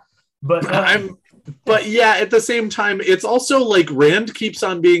 Yeah. But but yeah, at the same time, it's also like Rand keeps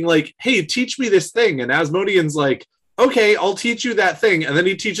on being like, hey, teach me this thing. And Asmodean's like, okay, I'll teach you that thing. And then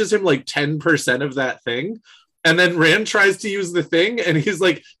he teaches him like 10% of that thing. And then Rand tries to use the thing. And he's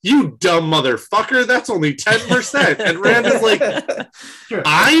like, you dumb motherfucker, that's only 10%. And Rand is like, sure.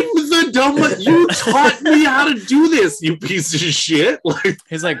 I'm the dumb one. You taught me how to do this, you piece of shit. Like,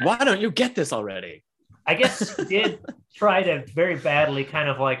 he's like, why don't you get this already? I guess he did try to very badly kind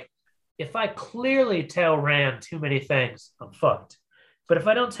of like, if I clearly tell Rand too many things, I'm fucked. But if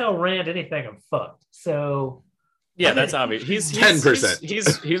I don't tell Rand anything, I'm fucked. So yeah, that's obvious. He's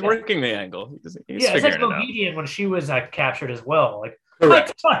 10%. He's working the angle. He's it's like Bohemian when she was captured as well. Like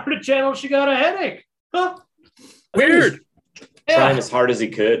I taught her to channel, she got a headache. Huh? Weird. Trying as hard as he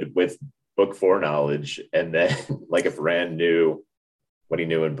could with book 4 knowledge, and then like if Rand knew what he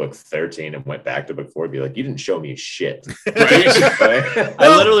knew in book 13 and went back to book 4, be like, you didn't show me shit. Right?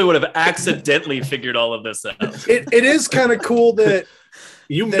 I literally would have accidentally figured all of this out. It is kind of cool that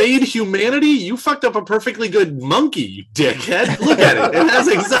you made humanity. You fucked up a perfectly good monkey, you dickhead. Look at it. It has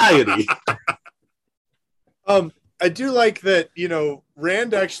anxiety. I do like that,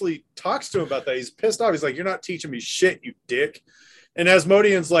 Rand actually talks to him about that. He's pissed off. He's like, you're not teaching me shit, you dick. And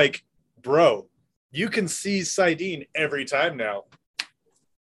Asmodean's like, bro, you can see Sidene every time now.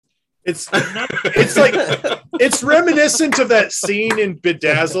 It's like it's reminiscent of that scene in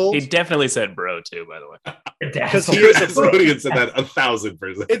Bedazzled. He definitely said bro too, by the way. Because he is Somebody had said that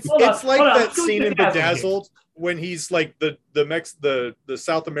 1,000%. It's like that scene in Bedazzled when he's like the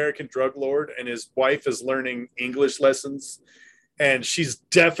South American drug lord and his wife is learning English lessons and she's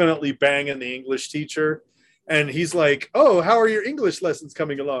definitely banging the English teacher and he's like, "Oh, how are your English lessons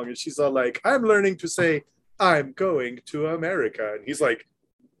coming along?" And she's all like, "I'm learning to say I'm going to America." And he's like,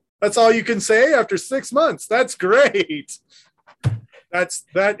 "That's all you can say after 6 months? That's great." It's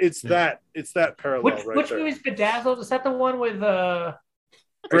that parallel right which there. movie is Bedazzled? Is that the one with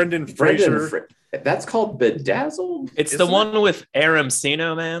Brendan Fraser. That's called Bedazzled? It's the one with Aram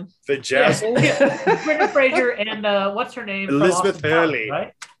Sino, man. Bedazzled? Yeah. Brendan Fraser and what's her name? Elizabeth Hurley.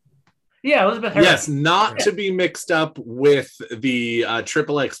 Right? Yeah, Elizabeth Hurley. Yes, not to be mixed up with the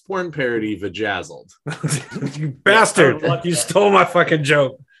XXX porn parody Vajazzled. You bastard! You stole my fucking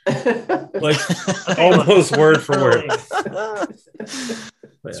joke. Like almost word for word.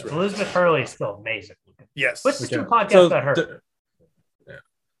 Elizabeth Hurley is still amazing. Yes. Let's just do a podcast about her.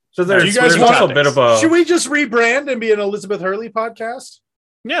 So there's, you guys there's want also a bit of a. Should we just rebrand and be an Elizabeth Hurley podcast?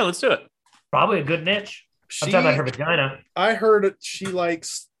 Yeah, let's do it. Probably a good niche. I'm talking about her vagina. I heard she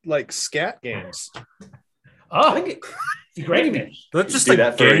likes like scat games. Oh, it's a great niche. That's just do a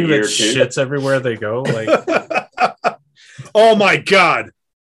that for a gang year that or two. shits everywhere they go. Like, Oh my God,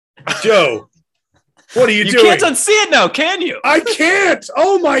 Joe, what are you You doing? can't unsee it now, can you? I can't.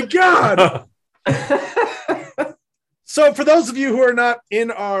 Oh my God. So for those of you who are not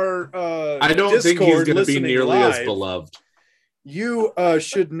in our I don't Discord think he's going to be listening nearly live, as beloved. you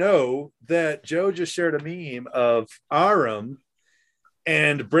should know that Joe just shared a meme of Aram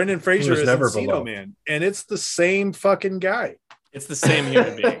and Brendan Fraser was as never Encino beloved. Man, and it's the same fucking guy. It's the same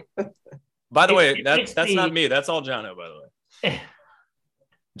human being. By the way, It's that's the- not me. That's all Jono, by the way.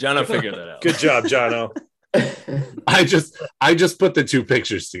 Jono figured that out. Good job, Jono. I just put the two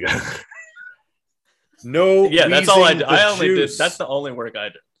pictures together. No, Yeah, that's all I wheezing did. the I only did. juice. That's the only work I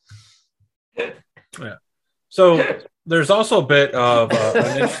did. so there's also a bit of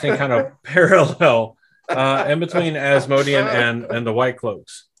an interesting kind of parallel in between Asmodean and the White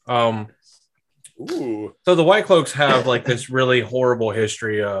Cloaks. Ooh. So the White Cloaks have like this really horrible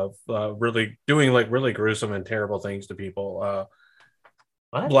history of really doing like really gruesome and terrible things to people.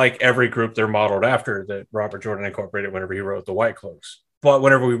 What? Like every group they're modeled after that Robert Jordan incorporated whenever he wrote the White Cloaks. But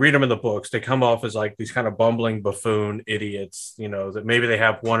whenever we read them in the books, they come off as like these kind of bumbling buffoon idiots, you know, that maybe they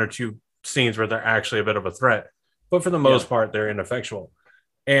have one or two scenes where they're actually a bit of a threat. But for the most part, they're ineffectual.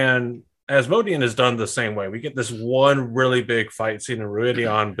 And Asmodean is done the same way. We get this one really big fight scene in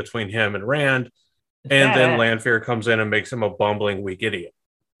Ruidion between him and Rand. And then Lanfear comes in and makes him a bumbling, weak idiot.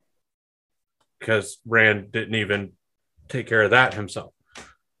 Because Rand didn't even take care of that himself.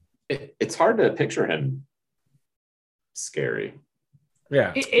 It's hard to picture him scary.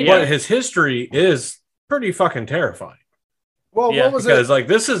 Yeah. It- But his history is pretty fucking terrifying. Well, Yeah, what was Because it? like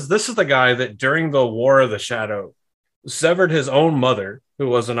this is the guy that during the War of the Shadow severed his own mother, who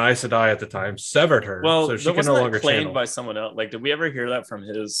was an Aes Sedai at the time, severed her. Well, so she there can wasn't no that longer claimed channel. by someone else. Like, did we ever hear that from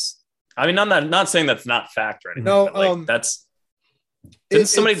his? I mean, I'm not saying that's not fact or anything. No, but, like, that's. Didn't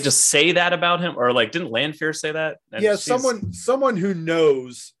somebody just say that about him, or like, didn't Lanfear say that? And Yeah, she's- someone who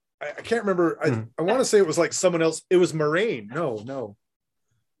knows. I can't remember. I want to say it was like someone else. It was Moraine. No.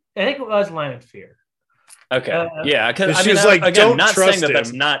 I think it was Lanfear. Okay, yeah, because I she mean, was like, again, "Don't not trust saying that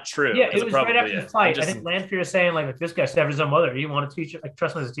that's him." not true. Yeah, 'cause it was right probably after the is. fight. I'm just- I think Lanfear is saying like, this guy severed his own mother. You want to teach it, like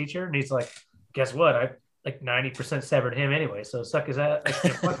trust him as a teacher? And he's like, guess what? I like 90% severed him anyway. So suck his ass.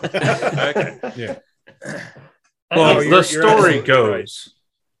 Okay. Yeah. Well, Well, you're the story absolutely goes.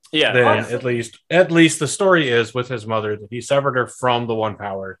 Yeah, Then yeah. at least the story is with his mother that he severed her from the One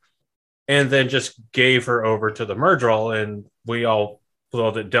Power, and then just gave her over to the Murdral. And we all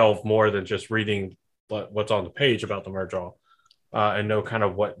will delve more than just reading what's on the page about the Murdral, and know kind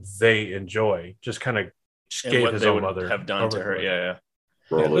of what they enjoy. Just kind of and gave what his they own would mother have done to over her. her. Yeah.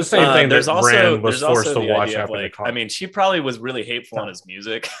 Yeah, the same thing There's that also Rand was there's forced also to the watch idea of, after the like, car. I mean, she probably was really hateful on his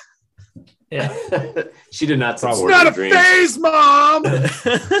music. yeah. She did not It's support not your a dreams. phase, Mom.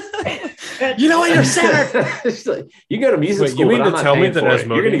 You know what? You're sad. She's like, you go to music Wait, school. you mean but I'm to not tell me paying that for it.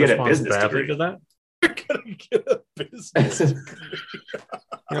 You're going to Asmodean get a responds business badly degree. to that? Gonna get a business.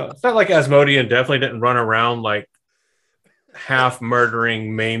 You know, it's not like Asmodean definitely didn't run around like half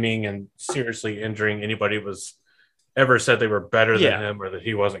murdering, maiming, and seriously injuring anybody who was ever said they were better than him or that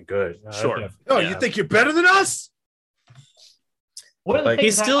he wasn't good. Sure. Oh, you think you're better than us? One of the Like, He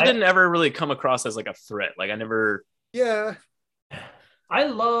things still didn't ever really come across as like a threat. Like I never. Yeah. I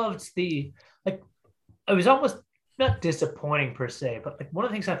loved the like. It was almost not disappointing per se, but like one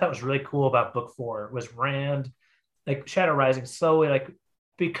of the things I thought was really cool about book 4 was Rand, like Shadow Rising, slowly like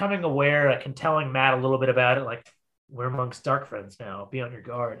becoming aware, like, and telling Matt a little bit about it, like, we're amongst dark friends now, be on your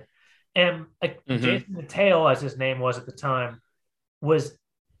guard. And like Jason the Tail, as his name was at the time, was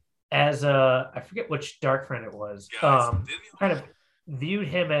as I forget which dark friend it was, kind of viewed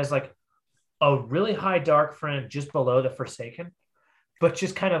him as like a really high dark friend just below the Forsaken, but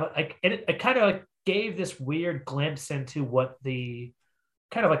just kind of like it kind of like gave this weird glimpse into what the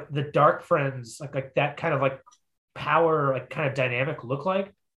kind of like the dark friends like that kind of like power like kind of dynamic look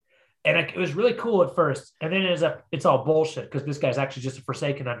like. And it was really cool at first, and then it's all bullshit because this guy's actually just a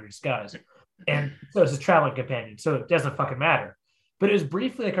Forsaken under disguise, and so it's his traveling companion, so it doesn't fucking matter. But it was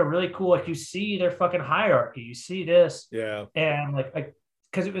briefly like a really cool, like, you see their fucking hierarchy, you see this, and like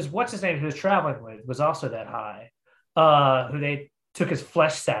because it was what's his name who was traveling with was also that high, who they took his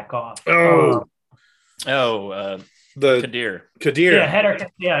flesh sack off. The Kadir.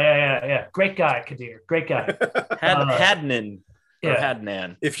 Yeah, great guy, Kadir, great guy. Hadnan. Yeah.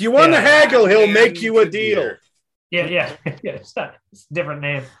 Hadnan. If you want to haggle, he'll make you a deal. Yeah. It's a different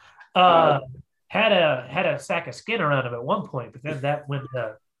name. Had a sack of skin around him at one point, but then that went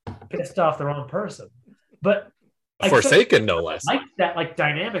pissed off the wrong person. But Forsaken, no less. Like that, like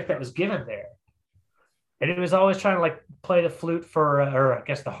dynamic that was given there, and it was always trying to like play the flute for, or I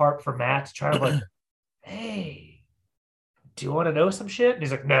guess the harp for Matt to try to like, hey, do you want to know some shit? And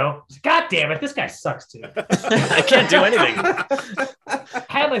he's like, no. He's like, God damn it, this guy sucks too. I can't do anything.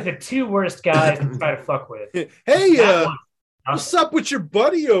 Had like the two worst guys to try to fuck with. Hey, what's up with your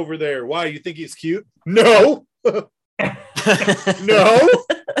buddy over there? Why, you think he's cute? No. No.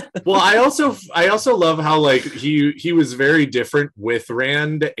 Well, I also love how like he was very different with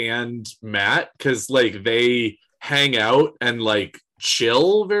Rand and Matt, because like they hang out and like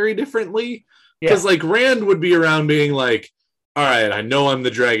chill very differently. Because like Rand would be around being like, all right, I know I'm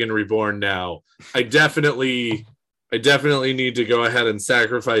the Dragon Reborn now. I definitely need to go ahead and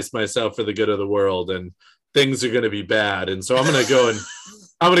sacrifice myself for the good of the world, and things are going to be bad. And so I'm going to go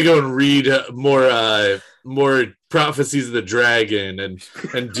and read more prophecies of the dragon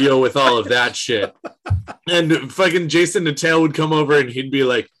and deal with all of that shit. And fucking Jason the Tail would come over and he'd be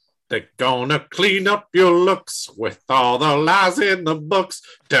like, they're gonna clean up your looks with all the lies in the books.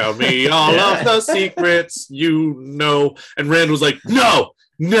 Tell me all of the secrets you know. And Rand was like, no,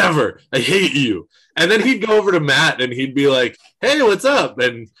 never. I hate you. And then he'd go over to Matt and he'd be like, hey, what's up?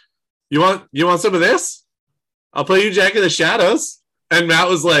 And you want some of this? I'll play you Jack of the Shadows. And Matt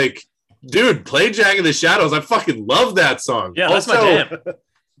was like, dude, play Jack of the Shadows. I fucking love that song. Yeah, that's my jam.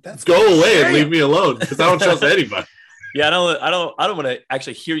 Go away and leave me alone, because I don't trust anybody. Yeah, I don't want to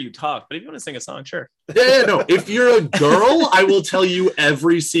actually hear you talk, but if you want to sing a song, sure. Yeah, no. If you're a girl, I will tell you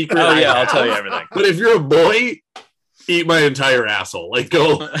every secret. Oh yeah, I'll tell you everything. But if you're a boy, eat my entire asshole. Like,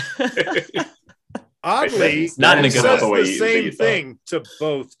 go. Oddly, not in a good way. The same thing to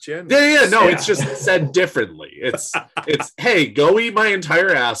both genders. Yeah. No, it's just said differently. It's hey, go eat my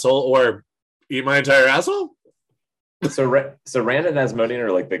entire asshole, or eat my entire asshole. So Rand and Asmodean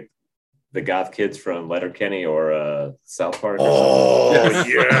are like the goth kids from Letterkenny or South Park. Oh,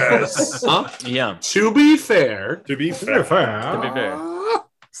 yes. Yeah. To be fair.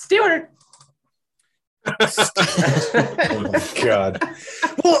 Stewart. Oh, God.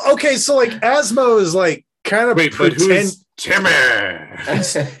 Well, okay, so like Asmo is like kind of but who's Timmy?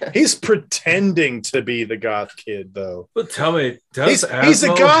 He's pretending to be the goth kid, though. But tell me, does he's a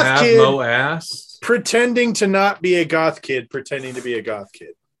goth have kid no ass? Pretending to not be a goth kid, pretending to be a goth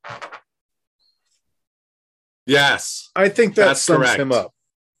kid. Yes. I think that that's sums correct. him up.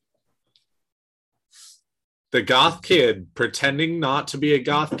 The goth kid pretending not to be a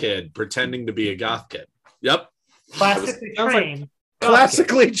goth kid, pretending to be a goth kid. Yep. Classically trained.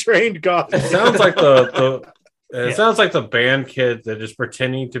 Classically trained goth. It sounds like it sounds like the band kid that is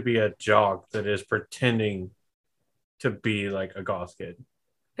pretending to be a jock that is pretending to be like a goth kid.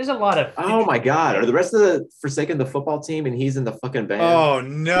 There's a lot of. Oh my God! Are the rest of the Forsaken the football team, and he's in the fucking band? Oh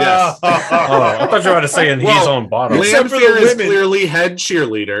no! Yes. I thought you were about to say, and he's on bottom. Lamphere is clearly head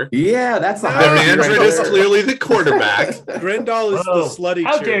cheerleader. Yeah, that's the Mandred is clearly the quarterback. Grendel is the slutty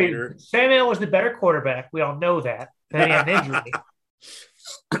How cheerleader. dare you? Samuel was the better quarterback. We all know that. Then he had an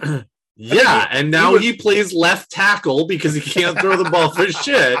injury. Yeah, and now he plays left tackle because he can't throw the ball for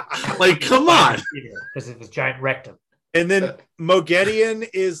shit. Like, come on. Because of his giant rectum. And then Mogedion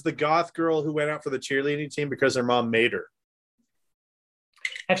is the goth girl who went out for the cheerleading team because her mom made her.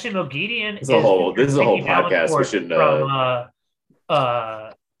 Actually, Mogedion this is a whole podcast. We should from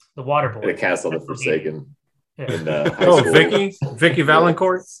the Waterboy. The Castle of the Forsaken. Yeah. In, Vicky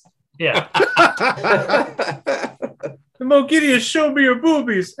Valancourt. Yeah. Mogideus showed me your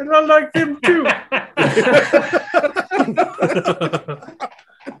boobies, and I like them too.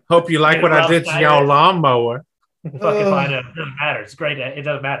 Hope you like what I did to y'all lawnmower. Fucking fine. It doesn't matter. It's great. It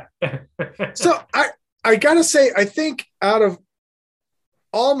doesn't matter. So I gotta say, I think out of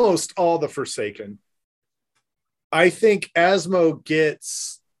almost all the Forsaken, I think Asmo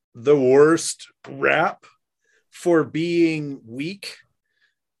gets the worst rap for being weak,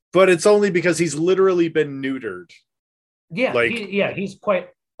 but it's only because he's literally been neutered. Yeah, he's quite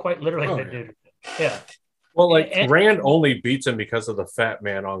literally been neutered. Yeah. Well, like Rand only beats him because of the fat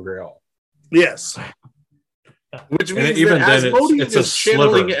man on Grill. Yes. Which means even that Asmodean is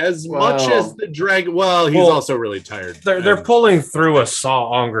channeling as much as the dragon. Well, he's also really tired. They're pulling through a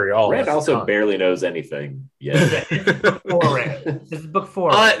saw Angreal. Rand also barely knows anything yet. This is book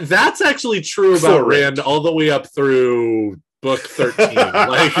 4. That's actually true about Rand all the way up through book 13.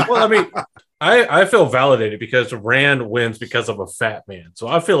 Well, I mean, I feel validated because Rand wins because of a fat man. So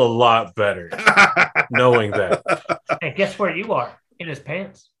I feel a lot better knowing that. And guess where you are? In his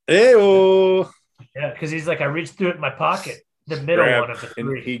pants. Ew. Yeah, because he's like, I reached through it in my pocket. The middle one of the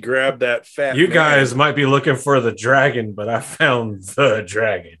 3. He grabbed that fat You man. guys might be looking for the dragon, but I found the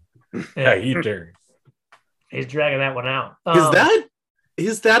dragon. Yeah, you dare. He's dragging that one out.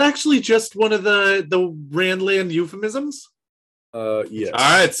 Is that actually just one of the Randland euphemisms? Yes.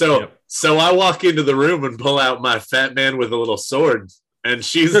 All right, so I walk into the room and pull out my fat man with a little sword, and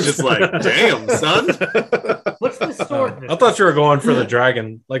she's just like, "Damn, son." What's the sword? I thought you were going for the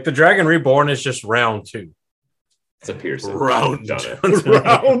dragon. Like the Dragon Reborn is just round 2. It's a Pearson. Round 2.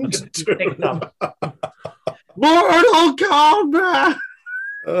 Round 2. Mortal Kombat.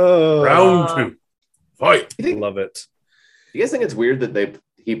 Round 2. Fight. I love it. You guys think it's weird that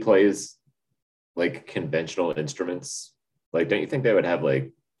he plays like conventional instruments? Like, don't you think they would have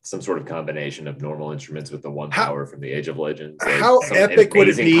like some sort of combination of normal instruments with the one power from the Age of Legends? Like, how epic would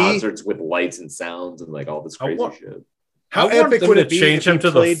it be? Concerts with lights and sounds and like all this crazy shit. How epic would it be change him to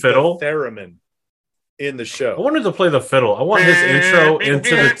the fiddle? Theremin in the show. I wanted to play the fiddle. I want his intro into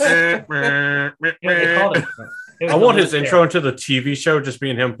the. I want his intro into the TV show just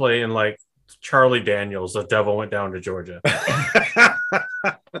being him playing like Charlie Daniels. The Devil Went Down to Georgia.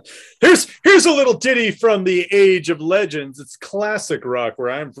 Here's a little ditty from the Age of Legends. It's classic rock where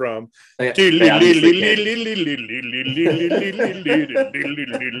I'm from. Just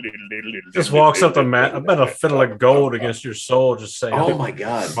walks up the mat. I bet a fiddle of gold against your soul. Just saying. Oh my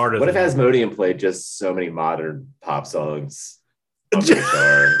god! What if Asmodean played just so many modern pop songs on the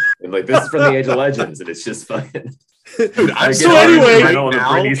guitar? And like, this is from the Age of Legends, and it's just fucking. Dude, so anyway,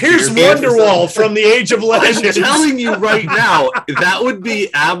 here's Wonderwall from the Age of Legends. I'm telling you right now, that would be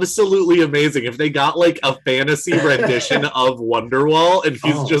absolutely amazing if they got like a fantasy rendition of Wonderwall and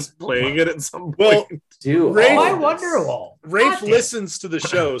he's just playing it at some point. Well, dude, why Wonderwall? Rafe listens to the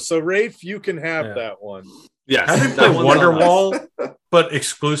show, so Rafe, you can have that one. Yes, how do you play Wonderwall, but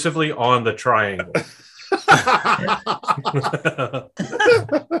exclusively on the triangle?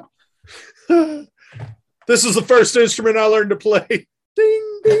 This is the first instrument I learned to play.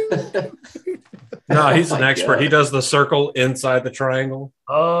 Ding, ding. No, he's an expert. God. He does the circle inside the triangle.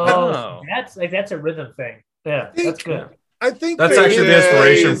 Oh, that's a rhythm thing. Yeah, that's good. I think that's actually the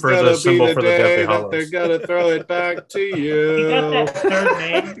inspiration for the symbol for the Deathly Hallows. They're gonna throw it back to you. He got that third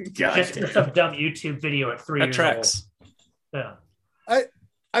name just in some dumb YouTube video at 3 years tracks. old. Yeah.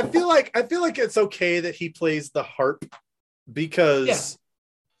 I feel like it's okay that he plays the harp because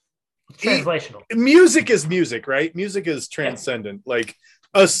translational. Music is music, right? Music is transcendent. Like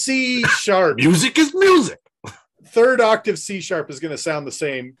a C sharp. Music is music. 3rd octave C sharp is going to sound the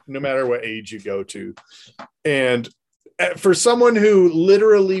same no matter what age you go to. And for someone who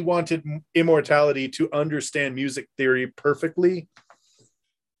literally wanted immortality to understand music theory perfectly,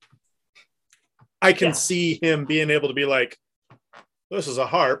 I can see him being able to be like, this is a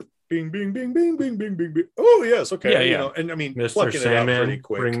harp. Bing, bing, bing, bing, bing, bing, bing, bing. Oh, yes. Okay. Yeah. You know, and I mean, Mr. Sandman,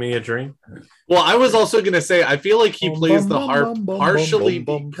 bring me a dream. Well, I was also going to say, I feel like he plays the harp partially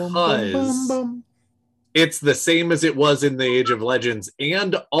because it's the same as it was in the Age of Legends,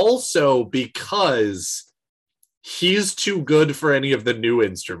 and also because he's too good for any of the new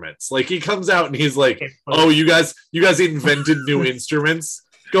instruments. Like, he comes out and he's like, oh, you guys invented new instruments?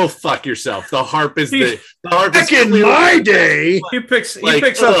 Go fuck yourself. The harp is the harp. Back in my day, he picks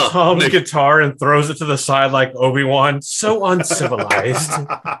up Tom's guitar and throws it to the side like Obi-Wan. So uncivilized.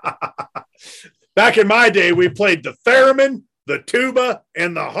 Back in my day, we played the theremin, the tuba,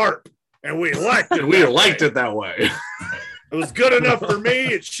 and the harp, and we liked it. We liked it that way. It was good enough for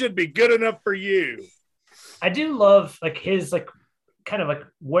me. It should be good enough for you. I do love like his like kind of like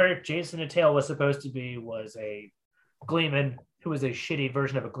where Jason and Tail was supposed to be was a Gleeman, who was a shitty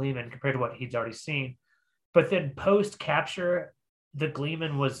version of a Gleeman compared to what he'd already seen. But then post capture, the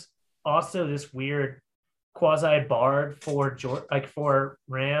Gleeman was also this weird quasi bard for for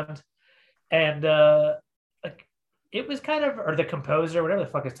Rand, and like it was kind of, or the composer, whatever the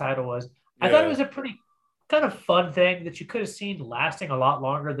fuck his title was. Yeah. I thought it was a pretty kind of fun thing that you could have seen lasting a lot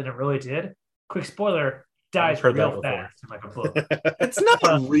longer than it really did. Quick spoiler: dies real fast in like a book. It's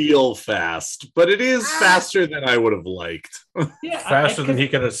not real fast, but it is faster than I would have liked. Yeah, faster than he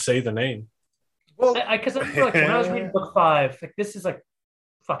could say the name. Well, because I remember, like, when I was reading book 5, like this is like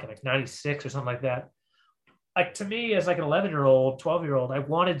fucking like 96 or something like that. Like to me, as like an 11-year-old, 12-year-old, I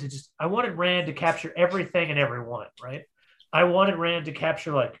wanted Rand to capture everything and everyone, right? I wanted Rand to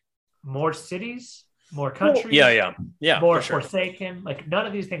capture like more cities, more countries, more Forsaken. Like none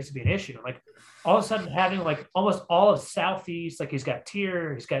of these things would be an issue. Like all of a sudden having like almost all of Southeast, like he's got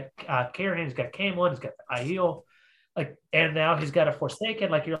Tyr, he's got Carrion, he's got Camelin, he's got Aiel, like, and now he's got a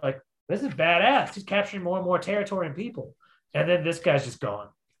Forsaken. Like you're like, this is badass. He's capturing more and more territory and people, and then this guy's just gone.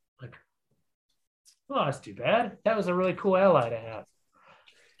 Like, oh, that's too bad. That was a really cool ally to have.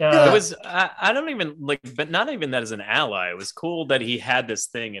 It was, I don't even like, but not even that as an ally. It was cool that he had this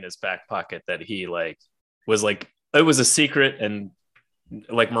thing in his back pocket that he like was like, it was a secret, and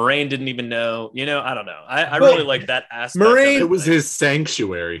like Moraine didn't even know, I don't know. I really like that aspect. Moraine, it was his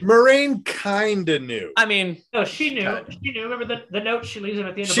sanctuary. Moraine kind of knew. I mean, no, she knew. She knew. Remember the note she leaves him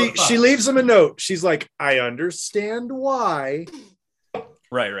at the end of book 5? She leaves him a note. She's like, I understand why.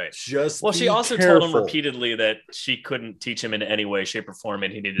 Right. Just she also told him repeatedly that she couldn't teach him in any way, shape, or form,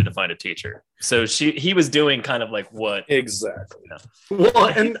 and he needed to find a teacher. So he was doing kind of like what exactly. Well,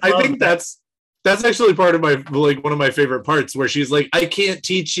 and I think that's actually part of my, like, one of my favorite parts, where she's like, I can't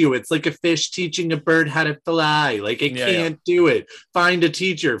teach you. It's like a fish teaching a bird how to fly. Like, I can't do it. Find a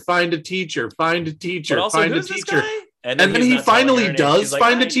teacher, find a teacher, find a teacher, also, find a teacher. And then he finally does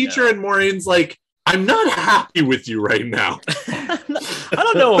find a teacher, and Maureen's like, I'm not happy with you right now. I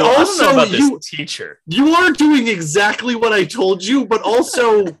don't know. I don't know about this teacher. You are doing exactly what I told you, but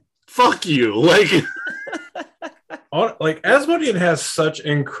also fuck you. Like Asmodean has such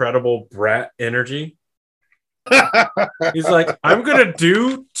incredible brat energy. He's like, I'm gonna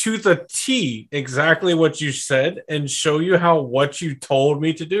do to the T exactly what you said and show you how what you told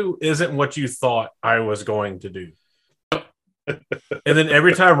me to do isn't what you thought I was going to do. And then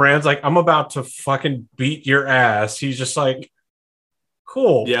every time Rand's like, I'm about to fucking beat your ass, he's just like,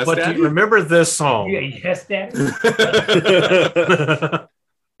 cool. Yes, but Daddy? Do you remember this song? Yeah, yes, Daddy.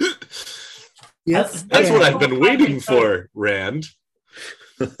 Yes, that's what I've been waiting for, Rand.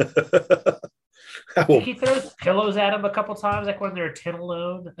 He throws pillows at him a couple times, like when they're tin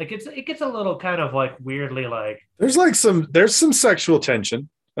alone. Like it gets a little kind of like weirdly like. There's some sexual tension.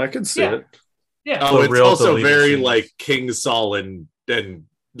 I can see it. Yeah. Oh, it's also very like King Saul and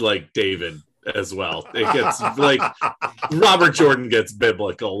like David as well. It gets like Robert Jordan gets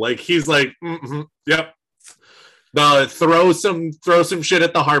biblical. Like he's like, yep. Throw some shit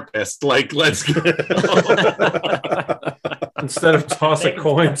at the harpist. Like, let's go. Instead of toss a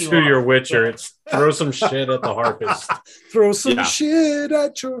coin to your Witcher, it's throw some shit at the harpist. Throw some shit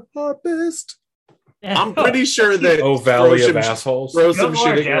at your harpist. I'm pretty sure that Valley of Assholes. Throw some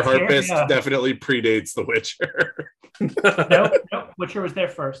shit at your harpist definitely predates The Witcher. No, Witcher was there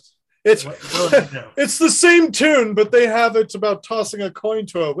first. It's the same tune, but they have it's about tossing a coin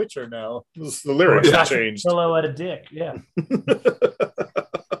to a Witcher now. The lyrics have changed. Pillow at a dick, yeah.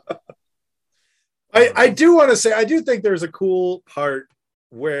 I do want to say, I do think there's a cool part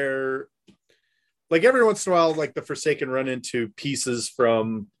where, like, every once in a while, like the Forsaken run into pieces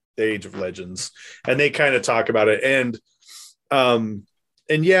from the Age of Legends, and they kind of talk about it. And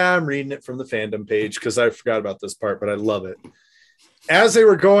yeah, I'm reading it from the fandom page because I forgot about this part, but I love it. As they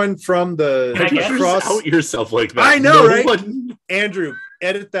were going from the cross, out yourself like that. I know, right? Andrew,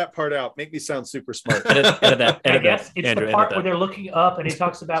 edit that part out. Make me sound super smart. edit that. I guess it's Andrew, the part where they're looking up and he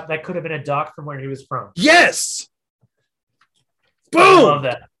talks about that could have been a dock from where he was from. Yes. Boom. I love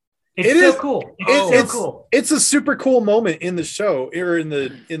that. It's so cool. It's so cool. It's a super cool moment in the show or in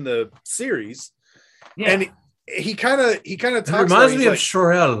the series. Yeah. And he kind of talks. It reminds me of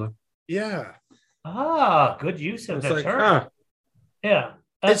Shorel. Yeah. Ah, good use of that term. Yeah.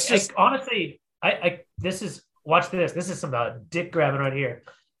 It's just honestly, this is watch this. This is some dick grabbing right here.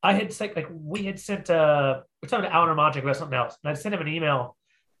 I had we had sent we're talking to Alan Magic about something else, and I sent him an email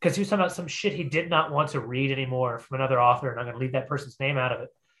because he was talking about some shit he did not want to read anymore from another author, and I'm going to leave that person's name out of it.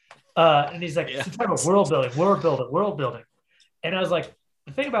 And he's like, he's talking about world building, and I was like,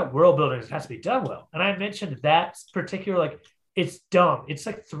 the thing about world building is it has to be done well. And I mentioned that particular, like, it's dumb. It's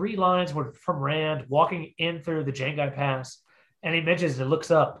like 3 lines from Rand walking in through the Jangai Pass, and he mentions it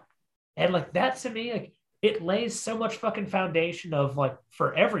looks up, and like that to me, like it lays so much fucking foundation of like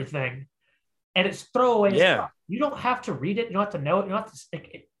for everything, and it's throwaway. Yeah, you don't have to read it. You don't have to know it. You don't have to.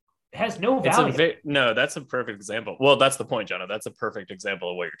 It has no value. No, that's a perfect example. Well, that's the point, Jono. That's a perfect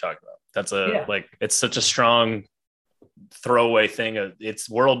example of what you're talking about. That's like it's such a strong throwaway thing. It's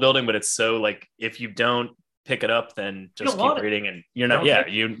world building, but it's so like if you don't pick it up, then just keep reading, and you're not. Yeah,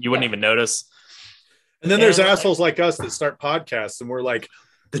 you wouldn't even notice. And then there's assholes like us that start podcasts, and we're like,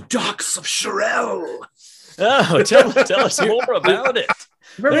 the docks of Sherelle. Oh, tell us more about it.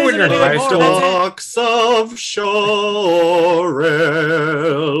 Remember when you're in high school? Docks of Sherelle.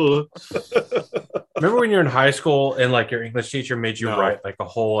 Remember when you're in high school and like your English teacher made you write like a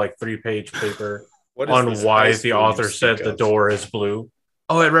whole like 3-page paper on why the author said the door is blue?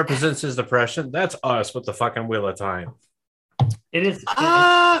 Oh, it represents his depression. That's us with the fucking Wheel of Time. It is.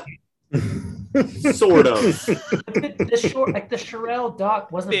 Sort of. The Sherelle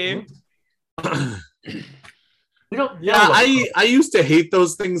doc wasn't. We don't. Yeah, I used to hate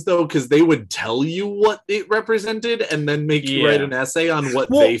those things though because they would tell you what it represented and then make you write an essay on what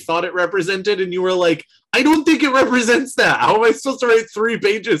they thought it represented, and you were like, I don't think it represents that. How am I supposed to write 3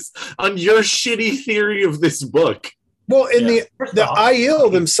 pages on your shitty theory of this book? Well, in the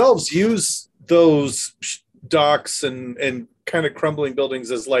IEL themselves use those docks and kind of crumbling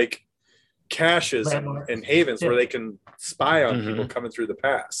buildings as like caches and havens where they can spy on people coming through the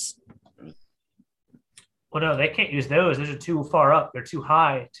pass. Well, no, they can't use those. Those are too far up. They're too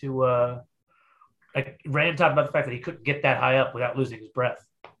high to. Like Rand talked about the fact that he couldn't get that high up without losing his breath.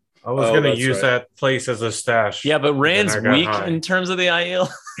 I was going to use that place as a stash. Yeah, but Rand's weak in terms of the IEL.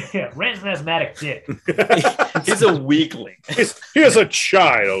 Yeah, Rand's an asthmatic dick. He's a weakling. He's a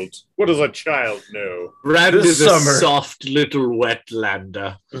child. What does a child know? Rand is a soft little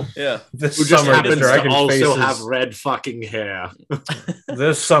wetlander. Yeah. Who just happens to also have red fucking hair.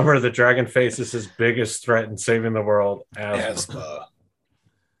 This summer, the dragon faces his biggest threat in saving the world. Asthma.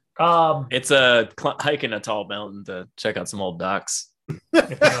 It's a hiking a tall mountain to check out some old docks.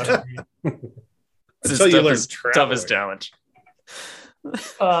 Until you learn toughest challenge.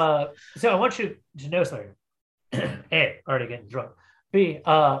 So I want you to know something. A, already getting drunk. B,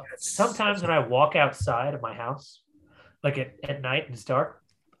 sometimes when I walk outside of my house, like at night and it's dark,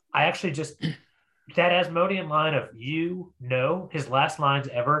 I actually just that Asmodean line of his last lines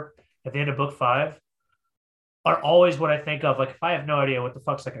ever at the end of book 5 are always what I think of. Like if I have no idea what the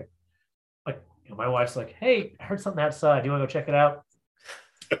fuck's my wife's like, hey, I heard something outside. Do you want to go check it out?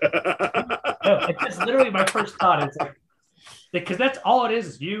 No, that's literally my first thought. It's like because that's all it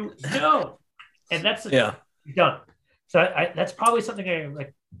is and that's done. So that's probably something I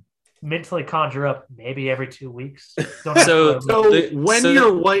like mentally conjure up maybe every 2 weeks.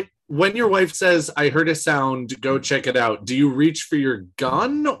 When your wife says, "I heard a sound, go check it out," do you reach for your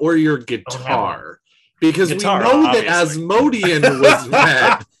gun or your guitar? Because we know that Asmodean was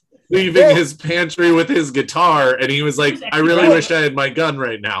mad. Leaving his pantry with his guitar, and he was like, "I really wish I had my gun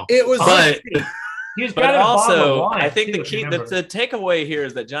right now." It was, but also, I think the key, the takeaway here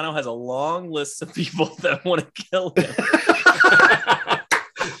is that Jono has a long list of people that want to kill him.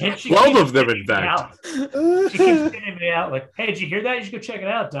 12 of them, in fact. She keeps sending me out like, "Hey, did you hear that? You should go check it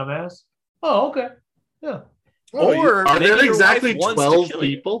out, dumbass." Oh, okay, yeah. Or are there exactly 12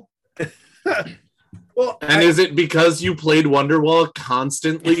 people? Well, is it because you played Wonderwall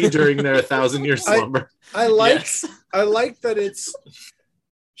constantly during their 1,000-year slumber? I like that it's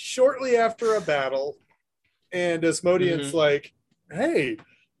shortly after a battle, and Asmodean's like, "Hey,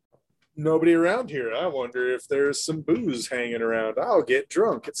 nobody around here. I wonder if there's some booze hanging around. I'll get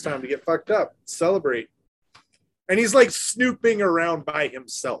drunk. It's time to get fucked up, celebrate." And he's like snooping around by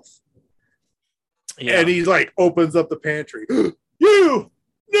himself. Yeah. And he like opens up the pantry. No!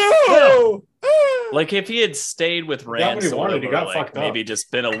 Like if he had stayed with Rand, maybe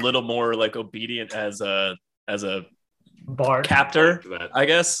just been a little more like obedient as a bard captor, I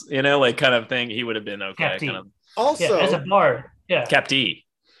guess, like kind of thing, he would have been okay. Kind of. Also, as a bard, captee,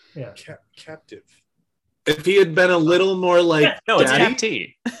 captive. If he had been a little more like it's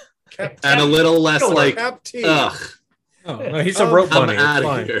captee, and a little less like captee. Ugh. Oh, no, he's a rope bunny. I'm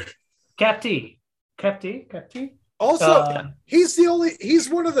out of here. Captee. Also, he's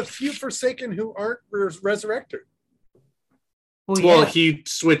one of the few Forsaken who aren't resurrected. Well, he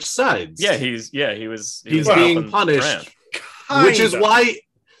switched sides. Yeah, he's being punished, which is why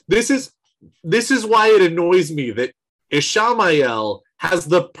this is why it annoys me that Ishamael has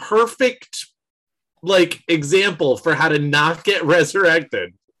the perfect example for how to not get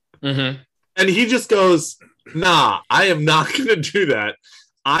resurrected, and he just goes, nah, I am not going to do that.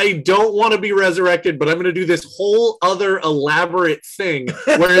 I don't want to be resurrected, but I'm going to do this whole other elaborate thing.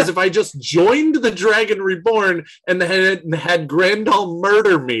 Whereas if I just joined the Dragon Reborn and had Grandal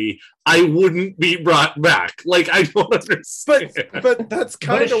murder me, I wouldn't be brought back. Like, I don't understand. But that's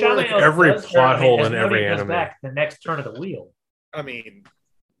kind of every plot hole in every anime. Back the next turn of the wheel. I mean,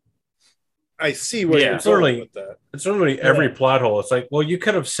 I see what you're going with that. It's literally every plot hole. It's like, well, you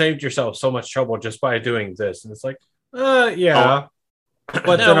could have saved yourself so much trouble just by doing this. And it's like, yeah.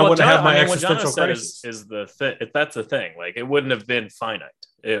 But then I wouldn't have my existential crisis. Is the thing? That's the thing. Like, it wouldn't have been finite.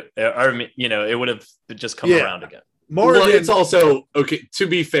 It would have just come around again. It's also okay. To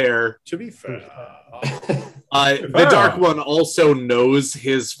be fair, the Dark One also knows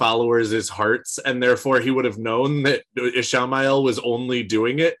his followers' hearts, and therefore he would have known that Ishamael was only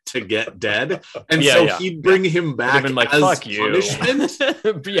doing it to get dead, and he'd bring him back been like, as fuck you. punishment.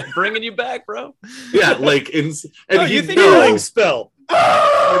 Bringing you back, bro. Yeah, like you think healing spell.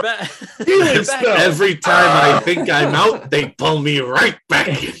 You're back. Healing spell. Every time I think I'm out, they pull me right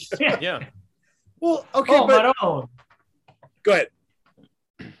back in. Yeah. Well, okay, but go ahead.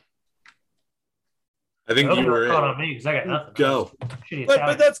 I think you were caught on me because I got nothing. Go.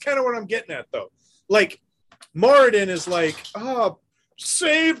 But that's kind of what I'm getting at, though. Like, Moradin is like,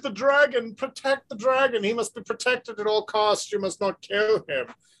 save the dragon, protect the dragon. He must be protected at all costs. You must not kill him.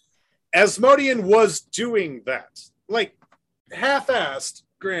 Asmodean was doing that. Like, half-assed,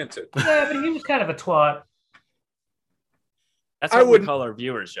 granted. Yeah, but he was kind of a twat. That's what we call our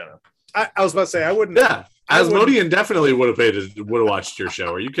viewers, Jenna. I was about to say, I wouldn't. Yeah. Asmodean definitely would have watched your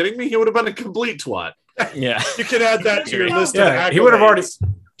show. Are you kidding me? He would have been a complete twat. Yeah. You can add that to your list of accolades. He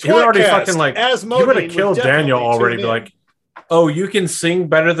would already fucking like, Asmodean he would have killed Daniel already. Be like, oh, you can sing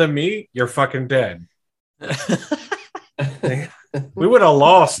better than me? You're fucking dead. We would have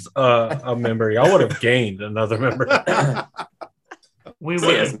lost a member. Y'all would have gained another member. We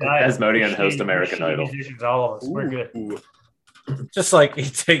would have died. Asmodean host American Idol. All of us. We're good. Just like he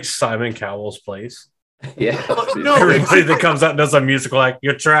takes Simon Cowell's place. Yeah. Everybody that comes out and does a musical like,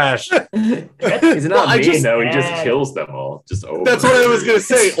 you're trash. He's not mean, though. He just kills them all. Just over. That's what I was going to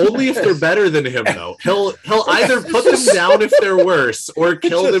say. Only if they're better than him, though. He'll either put them down if they're worse or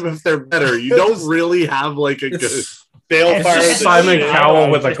kill them if they're better. You don't really have like a good... It's Simon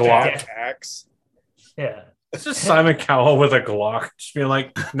Cowell with a Glock. Axe. Yeah. It's just Simon Cowell with a Glock. Just being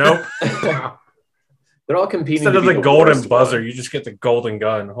like, nope. They're all competing. Instead of the golden buzzer, you just get the golden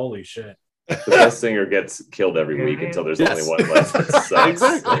gun. Holy shit. The best singer gets killed every week until there's only one left.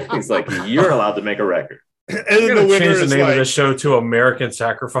 Exactly. He's like, you're allowed to make a record. And then the winner change the name of the show to American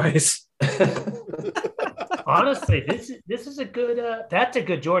Sacrifice. Honestly, this is a good. That's a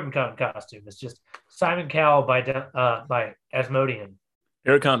good Jordan Con costume. It's just Simon Cowell by Asmodean.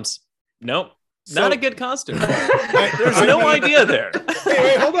 Here it comes. Nope. Not a good costume. There's no idea there.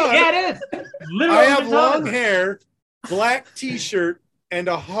 Hey, hold on. Yeah, it is. Literally I have long hair, black t-shirt, and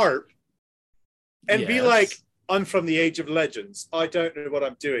a harp. And be like, I'm from the Age of Legends. I don't know what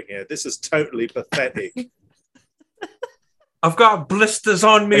I'm doing here. This is totally pathetic. I've got blisters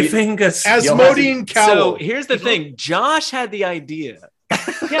on my fingers. Asmodean Cowl. So here's the thing. Josh had the idea.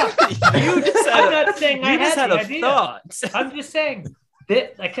 Yeah. You just had I'm not saying I had a idea. thought. I'm just saying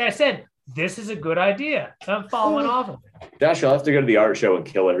that, like I said, this is a good idea. I'm following off of it. Dash, you'll have to go to the art show and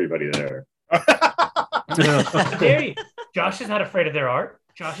kill everybody there. There you. Josh is not afraid of their art.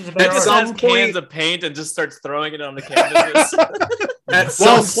 Josh is a better At artist. some cans of paint and just starts throwing it on the canvas. At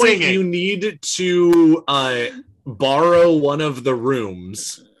some point, you need to borrow one of the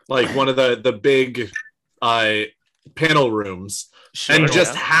rooms, like one of the big panel rooms, and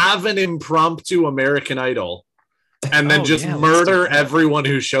just have an impromptu American Idol, and then murder everyone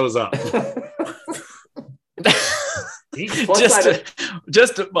who shows up.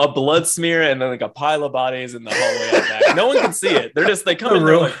 just a blood smear and then like a pile of bodies in the hallway out back. No one can see it. They come in,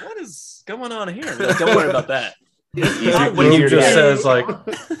 they're like, what is going on here? Like, don't worry about that. The room just says like,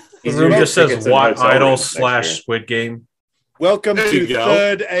 the room just says what idol / Squid Game. Welcome to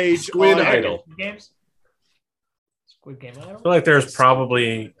Third Age Squid Idol. Games? Squid Game Idol? I feel like there's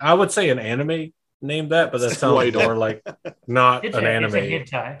probably, I would say an anime named that, but that sounds more like not an anime. It's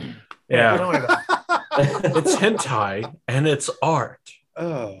a hentai. Yeah. Don't worry about it. It's hentai and it's art.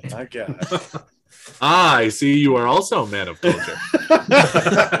 Oh my god. I see you are also a man of culture.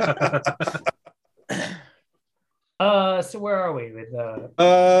 So where are we with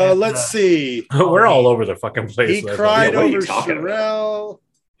let's see. We're all over the fucking place. He cried over Sherelle.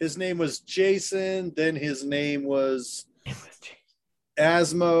 His name was Jason. Then his name was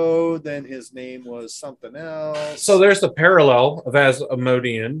Asmo, then his name was something else. So there's the parallel of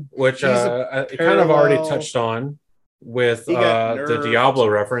Asmodean, which I kind of already touched on with the Diablo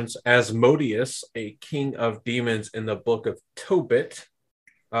reference. Asmodeus, a king of demons in the book of Tobit,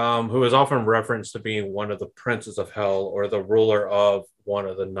 who is often referenced to being one of the princes of hell or the ruler of one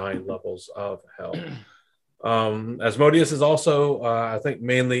of the 9 levels of hell. Asmodeus is also, I think,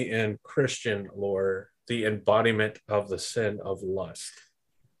 mainly in Christian lore, the embodiment of the sin of lust.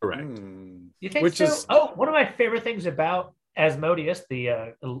 Correct. You think so? Oh, one of my favorite things about Asmodeus,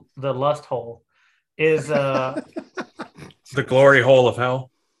 the lust hole, is the glory hole of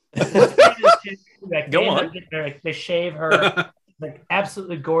hell. Go on. They shave her, like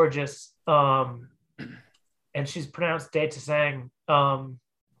absolutely gorgeous, and she's pronounced De Tsang.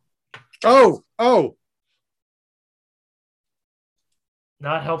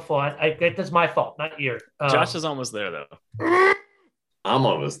 Not helpful. That's my fault, not yours. Josh is almost there, though. I'm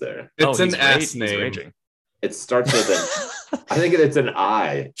almost there. It's an S name. It starts with an. I think it's an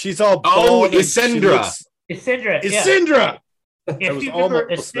I. She's all bald. Isindra. Isindra. If you remember,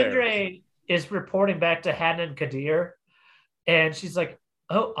 Isindra is reporting back to Hanan Kadir, and she's like,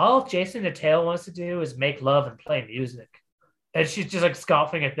 "Oh, all Jason Natal wants to do is make love and play music," and she's just like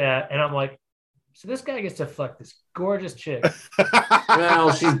scoffing at that, and I'm like, "So this guy gets to fuck this gorgeous chick."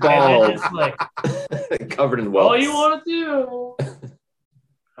 Well, she's bald, just like covered in welts. All you want to do.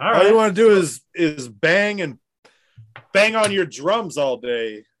 All you want to do is bang on your drums all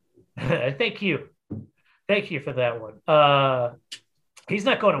day. Thank you for that one. He's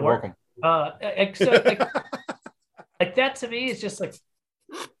not going to work. Like that to me is just like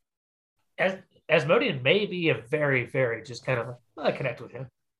Asmodean may be a very, very just kind of I connect with him.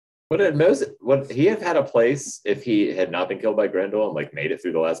 Would he have had a place if he had not been killed by Grendel and like made it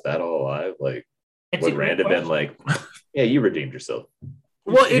through the last battle alive? Like, would Rand have been like, "Yeah, you redeemed yourself"?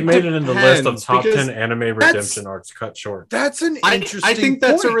 Well, he made it in the list of top 10 anime redemption arcs cut short. That's an interesting I think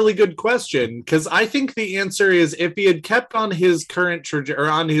that's a really good question, because I think the answer is if he had kept on his current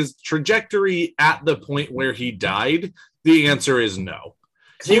trajectory at the point where he died, the answer is no.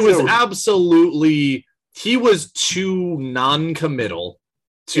 He was too non-committal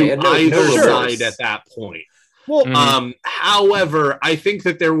to either side at that point. Well, however, I think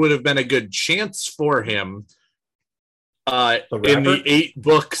that there would have been a good chance for him in the 8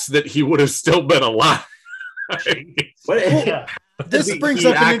 books that he would have still been alive. This brings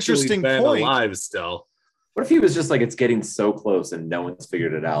up an interesting point. Alive still. What if he was just like, it's getting so close and no one's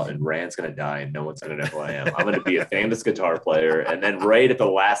figured it out and Rand's going to die and no one's going to know who I am. I'm going to be a famous guitar player. And then right at the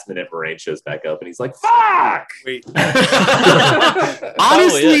last minute, Moraine shows back up and he's like, fuck! Wait.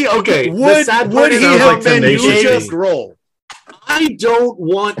 Honestly, okay. Would he have been just roll? I don't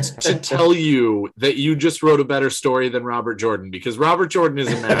want to tell you that you just wrote a better story than Robert Jordan, because Robert Jordan is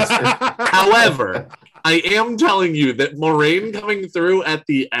a master. However, I am telling you that Moraine coming through at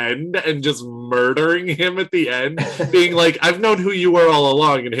the end and just murdering him at the end, being like, I've known who you were all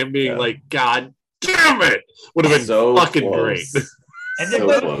along, and him being like, God damn it, would have been so fucking great. And then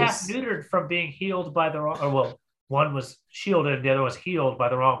so half neutered from being healed by the wrong, or well, one was shielded and the other was healed by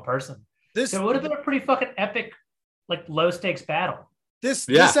the wrong person. So it would have been a pretty fucking epic, like low stakes battle. This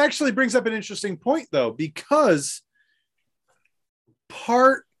actually brings up an interesting point, though, because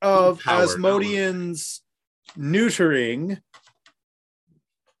part of Asmodean's neutering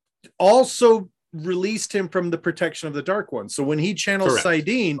also released him from the protection of the Dark One. So when he channels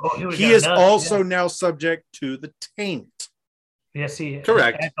Saidin, he is also now subject to the taint. Yes,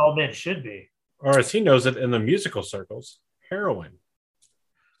 correct. As all men should be, or as he knows it in the musical circles, heroin.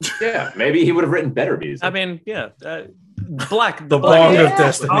 Yeah, maybe he would have written better music. I mean, the Bong of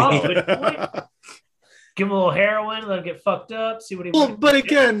Destiny. Oh, good point. Give him a little heroin, let him get fucked up, see what he wants. But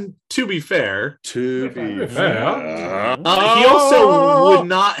again, to be fair, he also would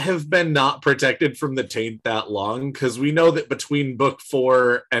not have been not protected from the taint that long, because we know that between book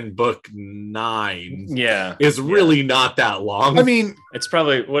 4 and book 9 is really not that long. I mean, it's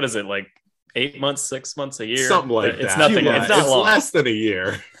probably, what is it, like 8 months, 6 months, a year? Something like that. It's nothing. It's not long. Less than a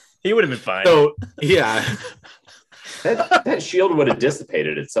year. He would have been fine. So, yeah. that shield would have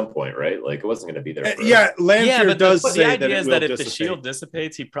dissipated at some point, right? Like, it wasn't going to be there forever. Lanfear does say that the idea is that if the shield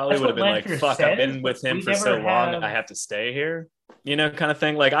dissipates, he probably would have been like, fuck, I've been with him for so long, I have to stay here. You know, kind of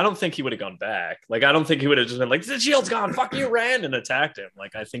thing. Like, I don't think he would have gone back. Like, I don't think he would have just been like, the shield's gone, fuck you, Rand, and attacked him.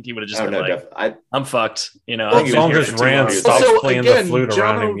 Like, I think he would have just been like, I'm fucked. You know, as long as Rand stops playing the flute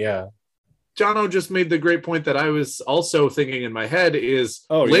around him, Jono just made the great point that I was also thinking in my head is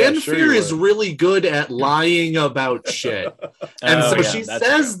Lanfear is really good at lying about shit. And so she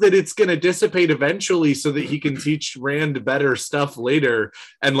says that it's going to dissipate eventually so that he can teach Rand better stuff later.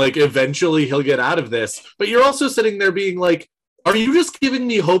 And like, eventually he'll get out of this. But you're also sitting there being like, are you just giving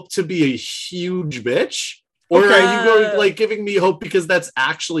me hope to be a huge bitch? Or are you going like giving me hope because that's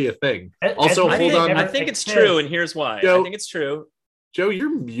actually a thing? Also, hold on. I think it's true, and here's why. I think it's true. Joe, you're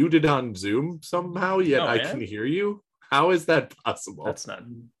muted on Zoom somehow, yet I can hear you. How is that possible? That's not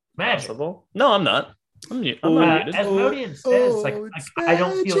possible. No, I'm not. I'm not muted. Asmodean says, I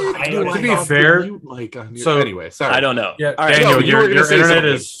don't feel. To be fair, so anyway, sorry. I don't know. Yeah, all right, Daniel, your internet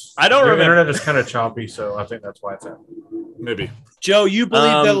is. I don't remember. Your internet is kind of choppy, so I think that's why it's happening. Maybe. Joe, you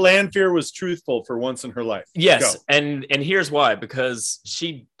believe that Lanfear was truthful for once in her life? Yes, and here's why: because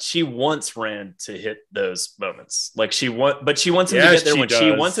she wants Rand to hit those moments, like she wants him to get there when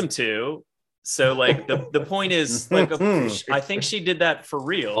she wants him to. So, like the point is, like, I think she did that for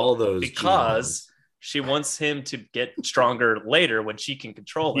real, all those because she wants him to get stronger later when she can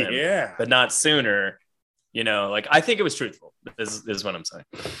control him, but not sooner. You know, like, I think it was truthful. Is what I'm saying.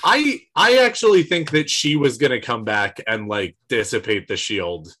 I actually think that she was gonna come back and like dissipate the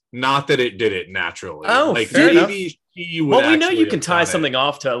shield. Not that it did it naturally. Oh, like maybe she would. Well, we know you can tie something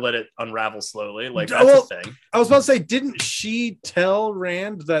off to let it unravel slowly. Like, that's a thing. I was about to say, didn't she tell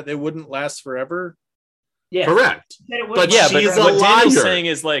Rand that it wouldn't last forever? Yeah, correct. But yeah, but what Daniel's saying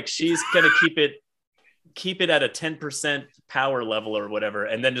is like she's gonna keep it at a 10% power level or whatever,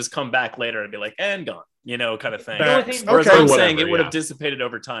 and then just come back later and be like, and gone. You know, kind of thing. Whereas I'm saying it would have dissipated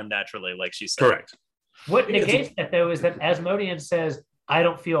over time naturally, like she said. Correct. What negates that, though, is that Asmodean says, I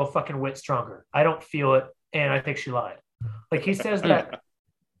don't feel a fucking whit stronger. I don't feel it, and I think she lied. Like, he says that,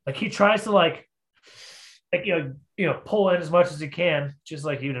 like, he tries to, like you know, pull in as much as he can, just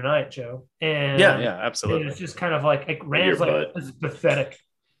like you tonight, Joe. And yeah, absolutely. It's just kind of like Rand's like, this is pathetic.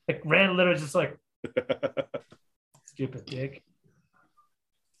 Like, Rand literally just like, stupid dick.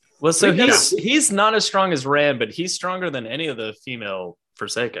 Well, so he's not as strong as Rand, but he's stronger than any of the female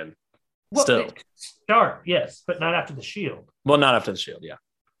Forsaken. Well, still. Start, yes, but not after the shield. Well, not after the shield, yeah.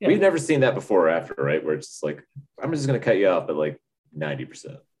 We've never seen that before or after, right? Where it's just like, I'm just going to cut you off at like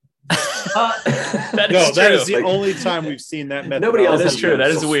 90%. That is the only time we've seen that method. Nobody else. That is true.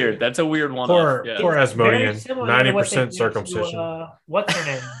 That is weird. That's a weird one. Poor Asmodean, 90% circumcision. What's her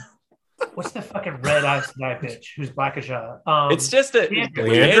name? What's the fucking red eyes guy bitch who's black as it's just a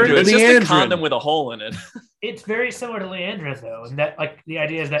Leandrin? It's just a condom with a hole in it. It's very similar to Leandrin, though, and that like the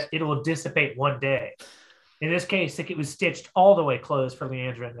idea is that it will dissipate one day. In this case, like, it was stitched all the way closed for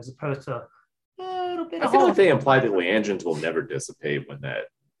Leandrin, as opposed to a little bit. I feel like they imply that Leandrins will never dissipate when that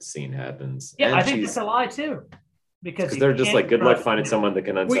scene happens. Yeah, and I think that's a lie too. Because they're just like, good luck finding someone that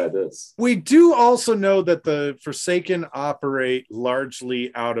can unside this. We do also know that the Forsaken operate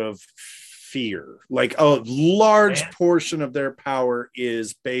largely out of fear. Like, a large portion of their power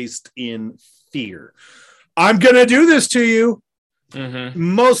is based in fear. I'm going to do this to you. Mm-hmm.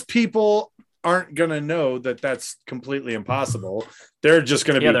 Most people aren't going to know that that's completely impossible. They're just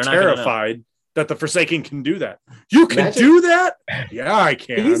going to be terrified that the Forsaken can do that. You can do that? Yeah, I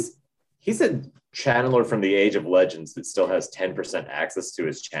can. He's a channeler from the Age of Legends that still has 10% access to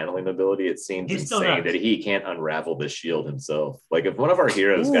his channeling ability. It seems insane that he can't unravel the shield himself. Like, if one of our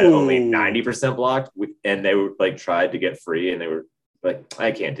heroes got only 90% blocked and they were like tried to get free and they were like,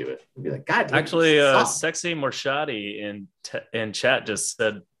 I can't do it. I'd be like, God damn. Actually, Sexy Morshadi in chat just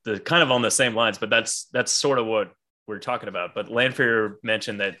said the kind of on the same lines, but that's sort of what we're talking about. But Lanfear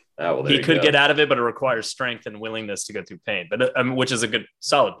mentioned that he could get out of it, but it requires strength and willingness to go through pain. But which is a good,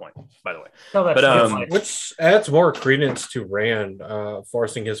 solid point, by the way. Which adds more credence to Rand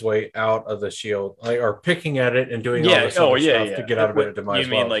forcing his way out of the shield, or picking at it and doing all this stuff to get out of it. You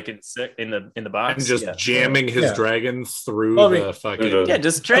mean like in the box and just jamming his dragon through the fucking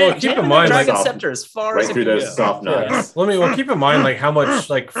just keep in mind dragon scepter as far as through those soft knives. Keep in mind like how much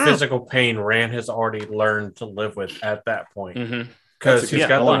like physical pain Rand has already learned to live with at that point. Mm-hmm. Because he's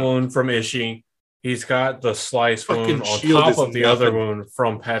got the wound from Ishii. He's got the slice wound on top of the other wound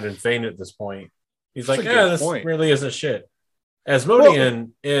from Pat and Fane at this point. He's like, this really isn't shit.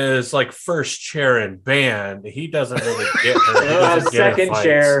 Asmodean is like first chair and banned. He doesn't really get her. Second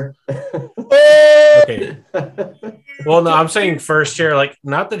chair. Okay. Well, no, I'm saying first chair. Like,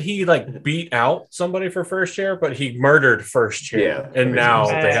 not that he like beat out somebody for first chair, but he murdered first chair, and now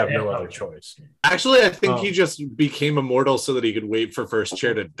they have no other choice. Actually, I think he just became immortal so that he could wait for first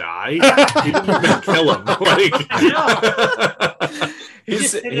chair to die. He didn't even kill him. He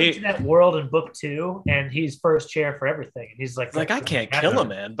just fit into that world in book 2, and he's first chair for everything. And he's like I can't kill a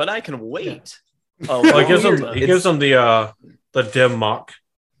man, but I can wait. Yeah. Oh, well, he gives him the dim mock,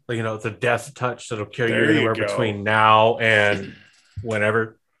 the death touch that'll kill you anywhere between now and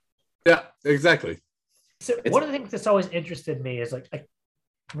whenever. Yeah, exactly. So one of the things that's always interested me is like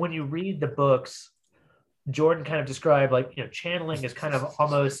when you read the books, Jordan kind of described channeling is kind of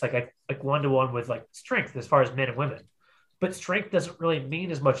almost like one-to-one with like strength as far as men and women. But strength doesn't really mean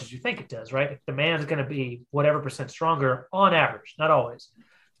as much as you think it does, right? The man is going to be whatever percent stronger on average, not always.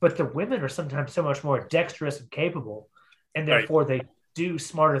 But the women are sometimes so much more dexterous and capable, and therefore they do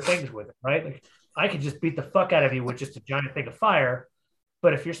smarter things with it, right? Like I could just beat the fuck out of you with just a giant thing of fire,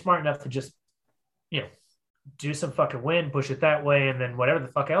 but if you're smart enough to just, do some fucking wind, push it that way, and then whatever the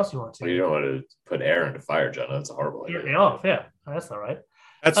fuck else you want to. Well, you don't want to put air into fire, John. That's a horrible idea. Yeah, that's not right.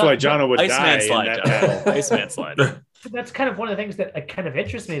 That's why John would die in slide, that battle. Iceman slide. That's kind of one of the things that kind of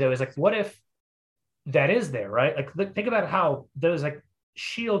interests me, though, is like, what if that is there, right? Like, think about how those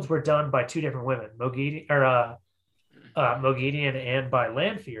shields were done by 2 different women, Moghedian and by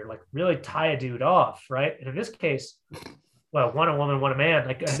Lanfear, really tie a dude off, right? And in this case, well, one a woman, one a man.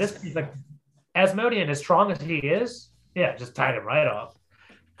 Like in this case, Asmodean, as strong as he is, just tied him right off.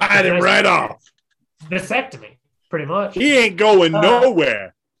 Tied him right off. Vasectomy, pretty much. He ain't going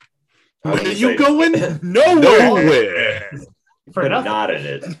nowhere. Where are you going? Nowhere. Put a knot in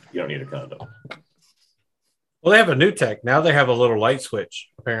it. You don't need a condom. Well, they have a new tech now. They have a little light switch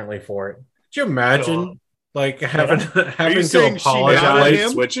apparently for it. Could you imagine having to apologize? Light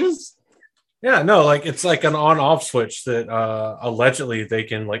switches? Yeah, no, it's like an on-off switch that allegedly they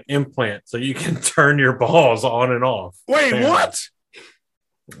can implant, so you can turn your balls on and off. Wait, what?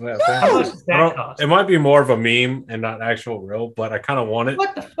 Yeah, how much does that cost? It might be more of a meme and not actual real, but I kind of want it.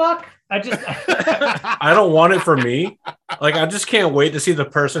 What the fuck? I don't want it for me. I just can't wait to see the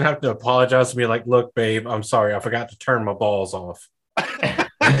person have to apologize to me. Like, look, babe, I'm sorry, I forgot to turn my balls off.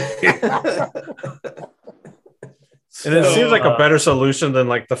 And it seems like a better solution than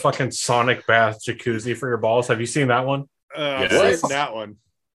the fucking sonic bath jacuzzi for your balls. Have you seen that one? I've seen that one.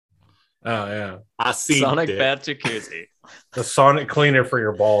 Oh yeah, I see sonic bath jacuzzi. The sonic cleaner for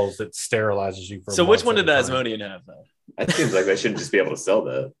your balls that sterilizes you. So which one did Asmodean have though? It seems like they shouldn't just be able to sell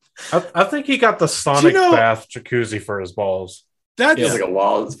that. I think he got the sonic bath jacuzzi for his balls. That feels like a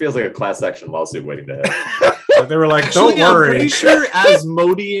law. It feels like a class action lawsuit waiting to happen. They were like, "Don't worry." I'm pretty sure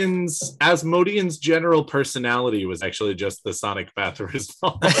Asmodean's general personality was actually just the sonic bath for his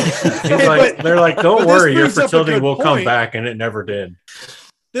balls. They're like, "Don't worry, your fertility will come back," and it never did.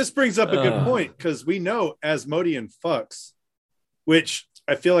 This brings up a good point because we know Asmodean fucks, which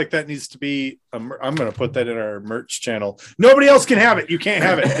I feel like that needs to be. I'm going to put that in our merch channel. Nobody else can have it. You can't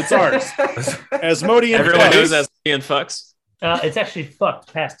have it. It's ours. Asmodean. Everyone knows Asmodean fucks. It's actually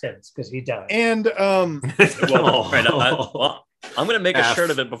fucked past tense because he died. And I'm going to make a shirt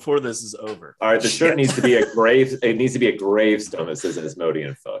of it before this is over. All right, the shirt needs to be a grave. It needs to be a gravestone that says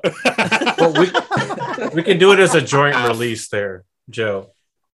Asmodean fuck. Well, we can do it as a joint release there, Joe.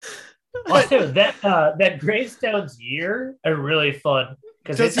 Also, that gravestone's year are really fun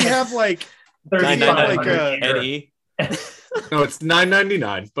because does he have 35 Eddie? No, it's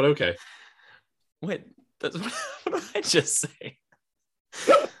 $9.99, but okay. Wait, what did I just say?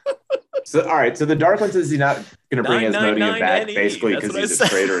 So all right, so the Dark One says he's not going to bring Asmodean back, Eddie. basically because he's a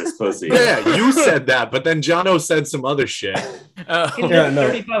traitorous pussy. Yeah, you said that, but then Jono said some other shit.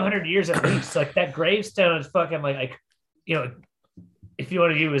 3,500 years at least. That gravestone is fucking if you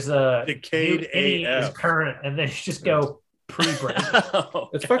want to use decayed AF is current, and then you just go pre-break.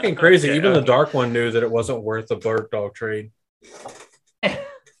 It's fucking crazy. Even the Dark One knew that it wasn't worth the bird dog trade.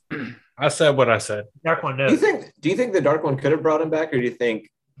 I said what I said. Dark One knows. Do you think the Dark One could have brought him back, or do you think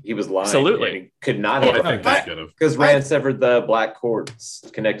he was lying? Absolutely, and he could not have. I think they could have, because Rand severed the black cords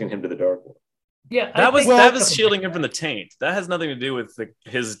connecting him to the Dark One. Yeah, that was shielding him from the taint. That has nothing to do with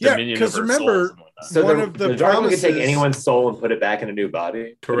his dominion. Because remember, so the Dark One can take anyone's soul and put it back in a new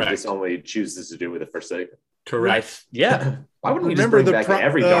body. Correct. He just only chooses to do with the Forsaken. Correct. Yeah. Why wouldn't we just bring back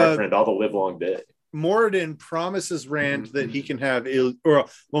every Dark Friend all the live long day? Moradin promises Rand that he can have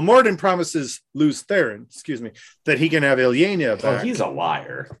Moradin promises Luz Theron, that he can have Ilyena back. Oh, he's a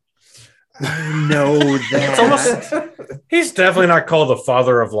liar. I know that. It's almost, he's definitely not called the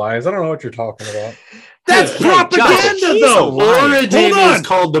father of lies. I don't know what you're talking about. That's propaganda, though. Moradin is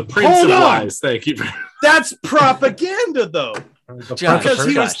called the Prince of Lies. Thank you. That's propaganda, though. Because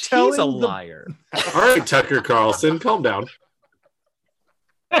he was telling he's a liar. All right, Tucker Carlson, calm down.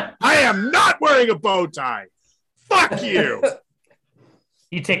 I am not wearing a bow tie. Fuck you.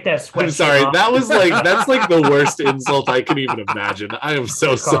 You take that sweatshirt I'm sorry. off. That's like the worst insult I can even imagine. I am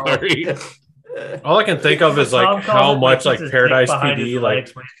so sorry. All I can think of is like how much like Paradise PD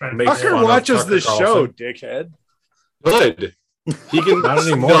like makes Tucker fun of watches Tucker this Carlson. show, dickhead. Good. He can Not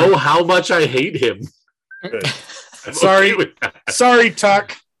anymore. know how much I hate him. Good. I'm Sorry. okay with that. Sorry,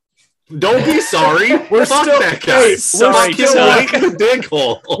 Tuck. Don't be sorry. We're Fuck still- that guy. hey, sorry, Fuck him Tuck. right in the dick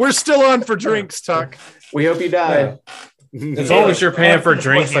hole. We're still on for drinks, Tuck. We hope you die. As long as you're paying for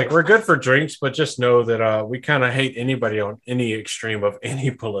drinks, like we're good for drinks, but just know that we kind of hate anybody on any extreme of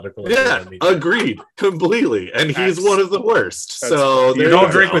any political. Yeah, agenda. agreed completely. And he's one of the worst. That's So We there don't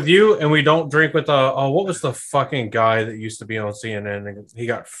you drink go. with you, and we don't drink with what was the fucking guy that used to be on CNN? And he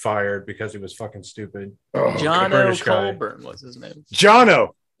got fired because he was fucking stupid. John British guy. Colburn was his name.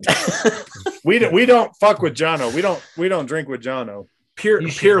 Jono. we don't fuck with Jono. We don't drink with Jono.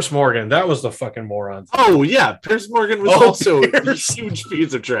 Pierce Morgan, that was the fucking moron. Oh yeah, Piers Morgan was also a huge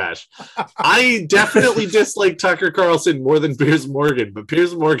piece of trash. I definitely dislike Tucker Carlson more than Piers Morgan, but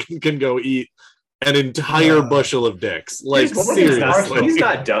Piers Morgan can go eat an entire bushel of dicks. Like seriously, He's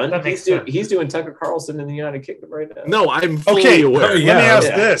not done. That He's, makes he's doing Tucker Carlson in the United Kingdom right now. no, I'm fully Okay, aware. yeah. Let me ask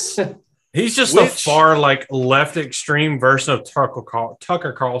Yeah. this. He's just Which- a far like left extreme version of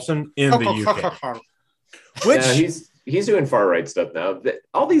Tucker Carlson in the UK. Which Yeah, he's doing far right stuff now.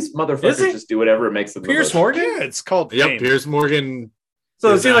 All these motherfuckers Is he? just do whatever makes them. the Pierce most- Morgan? yeah, it's called Yep, fame. Piers Morgan.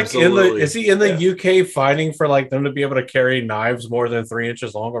 So is he like Absolutely. is he in the UK fighting for like them to be able to carry knives more than 3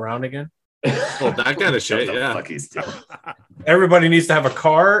 inches long around again? Well, that kind of shit. What the Yeah. fuck he's doing. Everybody needs to have a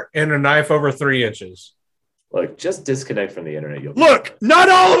car and a knife over 3 inches. Look, just disconnect from the internet. You'll be Look, fine. not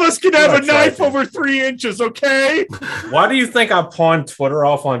all of us can have a Not trying knife to. over 3 inches, okay? Why do you think I pawned Twitter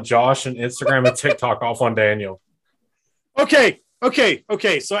off on Josh and Instagram and TikTok off on Daniel? Okay.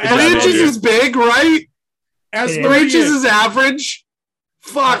 So 3 as inches is big, right? as It 3 is. inches is average.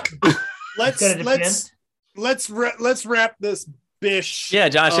 Fuck. let's Gotta let's wrap this bish. Yeah,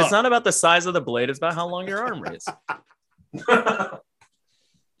 Josh, up. it's not about the size of the blade; it's about how long your arm is.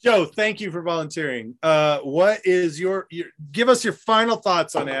 Joe, thank you for volunteering. What is your give us your final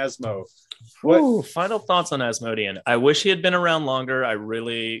thoughts on Asmo? Ooh, final thoughts on Asmodean. I wish he had been around longer. I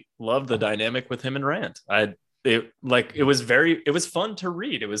really loved the dynamic with him and Rand. It was fun to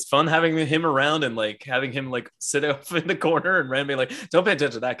read. It was fun having him around and like having him like sit up in the corner and Rand be like, "Don't pay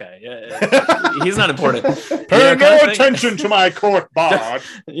attention to that guy. Yeah, he's not important. Pay no attention to my court bard.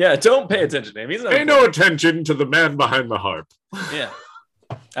 Yeah, don't pay attention to him. He's not Pay important. no attention to the man behind the harp. Yeah.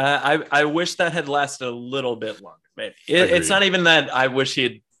 I wish that had lasted a little bit longer. Maybe it's Agreed. not even that I wish he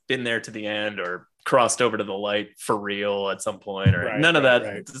had been there to the end or crossed over to the light for real at some point or none of that.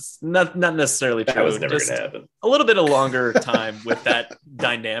 Right. It's not necessarily true. That was never Just going to happen. a little bit of longer time with that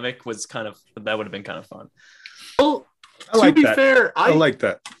dynamic was that would have been kind of fun. Well, I like to be that. fair, I like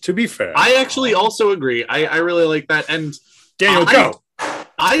that. To be fair, I actually also agree. I really like that. And Daniel, I- go.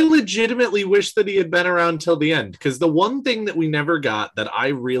 I legitimately wish that he had been around till the end, because the one thing that we never got that I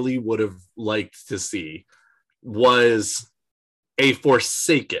really would have liked to see was a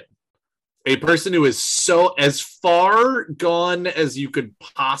Forsaken, a person who is so as far gone as you could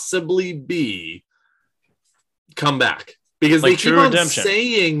possibly be, come back. Because Like they keep True on Redemption.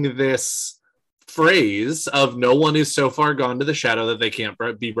 saying this phrase of no one is so far gone to the shadow that they can't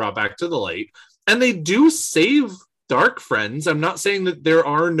be brought back to the light. And they do save dark friends. I'm not saying that there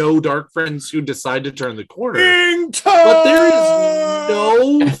are no dark friends who decide to turn the corner, but there is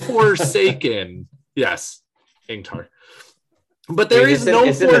no Forsaken. Yes, Ingtar. But there is no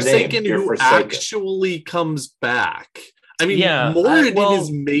it's in the name. Forsaken You're who Forsaken. actually comes back. I mean, Yeah, Moradin is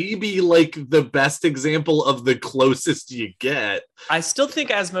maybe like the best example of the closest you get. I still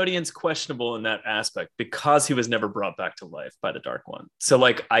think Asmodean's questionable in that aspect because he was never brought back to life by the Dark One. So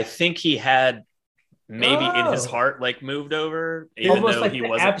like I think he had maybe in his heart like moved over, even Almost though like he the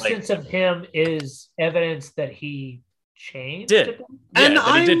wasn't absence of him is evidence that he changed. Did. And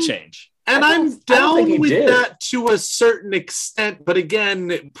that he did I'm- change. And I I'm don't think he down with did. that to a certain extent, but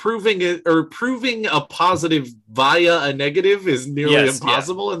again, proving a positive via a negative is nearly Yes, yeah.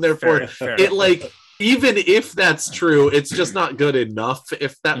 impossible, and therefore Fair it enough. like even if that's true, it's just not good enough.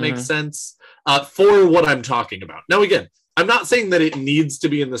 If that Mm-hmm. makes sense, for what I'm talking about. Now, again, I'm not saying that it needs to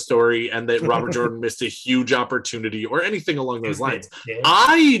be in the story and that Robert Jordan missed a huge opportunity or anything along those lines.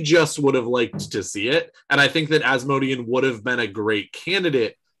 I just would have liked to see it, and I think that Asmodean would have been a great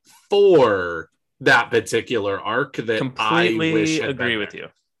candidate for that particular arc that I wish Completely had agree been with there. you.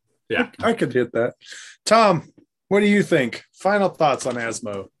 Yeah. I could hit that. Tom, what do you think? Final thoughts on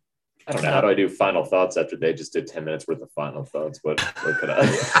Asmo? I don't know. How do I do final thoughts after they just did 10 minutes worth of final thoughts? What could I?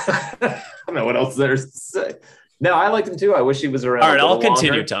 I don't know what else there's to say. No, I liked him too. I wish he was around. All right, a I'll little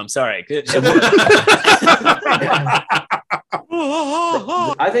continue, longer. Tom. Sorry.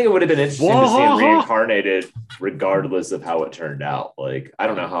 I think it would have been interesting to see him reincarnated regardless of how it turned out. Like, I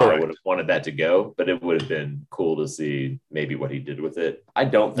don't know how I would have wanted that to go, but it would have been cool to see maybe what he did with it. I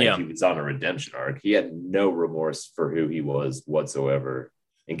don't think he was on a redemption arc. He had no remorse for who he was whatsoever.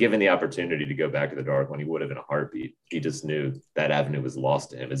 And given the opportunity to go back to the dark when he would have in a heartbeat, he just knew that avenue was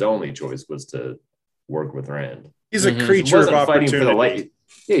lost to him. His only choice was to work with Rand. He's a creature of opportunity. For the light.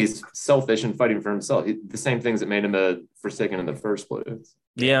 Yeah, he's selfish and fighting for himself. The same things that made him a Forsaken in the first place.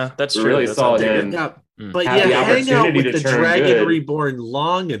 Yeah, that's we true. really That's saw him. Yeah, but you hang out with the Dragon Reborn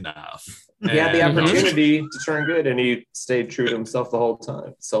long enough. He had the opportunity to turn good, and he stayed true to himself the whole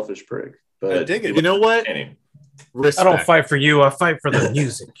time. Selfish prick. But I dig it. You know what? Respect. I don't fight for you. I fight for the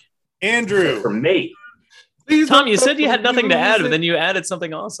music. Andrew. For me. Tom, you said you had nothing to add, but then you added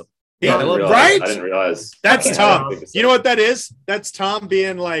something awesome. Yeah, right? I didn't realize. That's Tom. You know what that is? That's Tom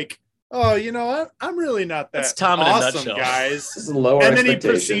being like, oh, you know what? I'm really not that That's Tom awesome, in a nutshell. guys. This is lower and then he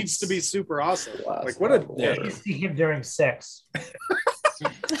proceeds to be super awesome. Like, what a dick. You see him during sex.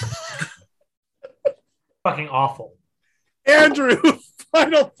 Fucking awful. Andrew,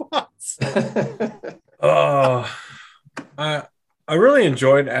 final thoughts. I really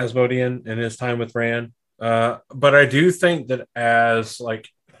enjoyed Asmodean and his time with Rand. But I do think that as like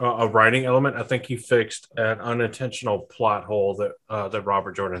a writing element, I think he fixed an unintentional plot hole that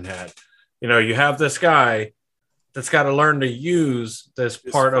Robert Jordan had. You know, you have this guy that's got to learn to use this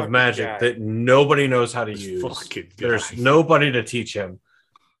part of magic that nobody knows how to use. There's nobody to teach him.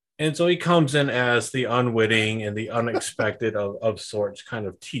 And so he comes in as the unwitting and the unexpected of sorts kind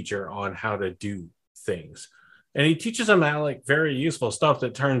of teacher on how to do things. And he teaches him Alec very useful stuff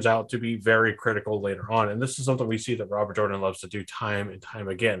that turns out to be very critical later on. And this is something we see that Robert Jordan loves to do time and time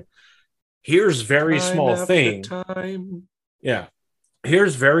again. Here's very small thing. Yeah.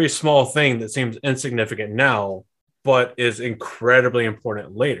 Here's very small thing that seems insignificant now, but is incredibly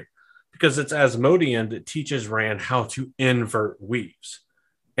important later. Because it's Asmodean that teaches Rand how to invert weaves.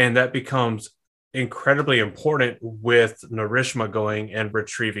 And that becomes incredibly important with Narishma going and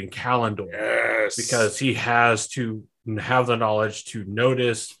retrieving Kalendor. Yes. Because he has to have the knowledge to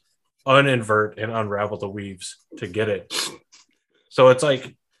notice, uninvert, and unravel the weaves to get it. So it's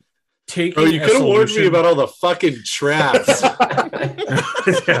like taking. Oh, you could have warned me about all the fucking traps.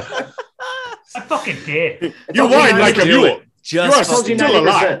 I fucking did. You whine like a mule. You are still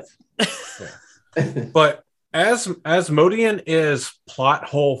alive. But as Asmodean is plot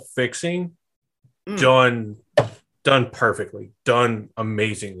hole fixing, done perfectly, done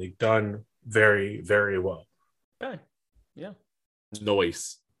amazingly, done very, very well. Okay. Yeah.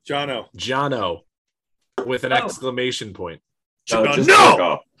 Noise. Jono. With an exclamation point. Just jerk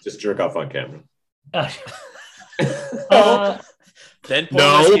off. Just jerk off on camera. Then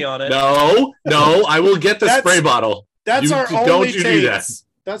pour whiskey on it. No, I will get the spray bottle. That's our only takes. Do that.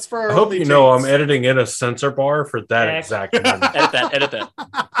 That's for our I hope only you know takes. I'm editing in a censor bar for that exact moment. Edit that.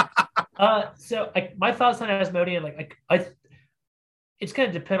 So my thoughts on Asmodean, it's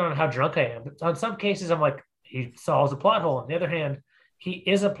going to depend on how drunk I am. But on some cases, I'm like, he solves a plot hole. On the other hand, he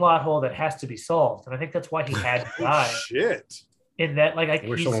is a plot hole that has to be solved, and I think that's why he had to die. Shit. In that, I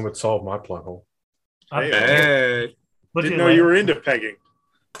wish someone would solve my plot hole. Hey. Didn't know you were into pegging.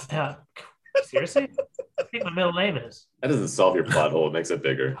 Seriously? I think my middle name is. That doesn't solve your plot hole. It makes it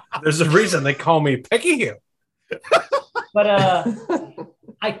bigger. There's a reason they call me Peggy Hill. But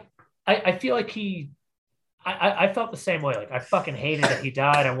I feel like I felt the same way. Like, I fucking hated that he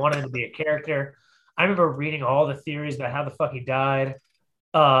died. I wanted him to be a character. I remember reading all the theories about how the fuck he died.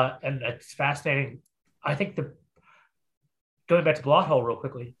 And it's fascinating. I think going back to plot hole real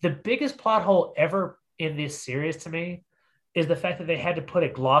quickly, the biggest plot hole ever in this series to me is the fact that they had to put a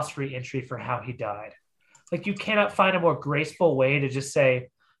glossary entry for how he died. Like, you cannot find a more graceful way to just say,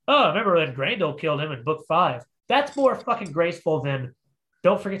 oh, remember when Grendel killed him in book 5? That's more fucking graceful than,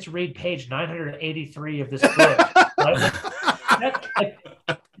 don't forget to read page 983 of this book.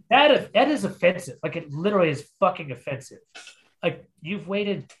 That is offensive. Like, it literally is fucking offensive. Like, you've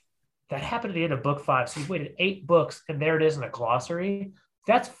waited, that happened at the end of book 5. So you've waited 8 books and there it is in a glossary.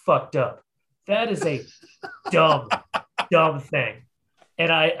 That's fucked up. That is a dumb thing.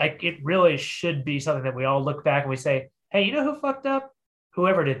 And it really should be something that we all look back and we say, hey, you know who fucked up?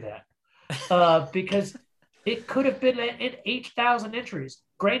 Whoever did that. Because it could have been in 8,000 entries.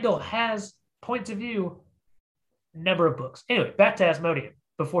 Grendel has points of view, number of books. Anyway, back to Asmodean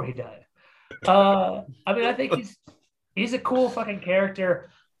before he died. I think he's a cool fucking character.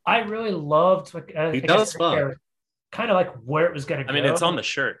 I really loved he does fun. Kind of like where it was going to go. I mean, it's on the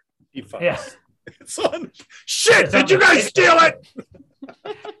shirt. Yeah. It's on. Shit! Did you guys steal it?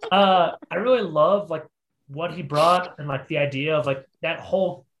 I really love like what he brought and like the idea of like that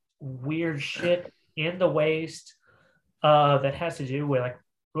whole weird shit in the waste that has to do with like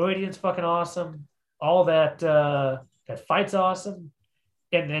Rodian's fucking awesome. All that that fight's awesome,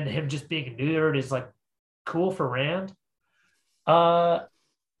 and then him just being neutered is like cool for Rand. I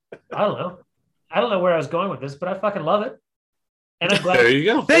don't know. I don't know where I was going with this, but I fucking love it. And I'm glad. There you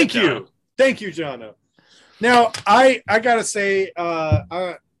go. Thank you, Jono. Now I gotta say,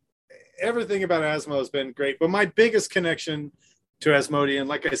 everything about Asmo has been great, but my biggest connection to Asmodean,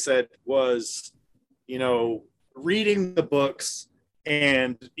 like I said, was reading the books,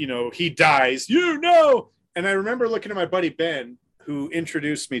 and he dies, and I remember looking at my buddy Ben, who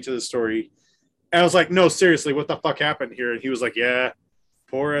introduced me to the story, and I was like, no, seriously, what the fuck happened here? And he was like, yeah,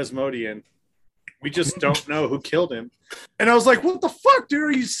 poor Asmodean. We just don't know who killed him. And I was like, what the fuck, dude?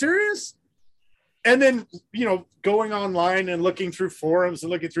 Are you serious? And then, going online and looking through forums and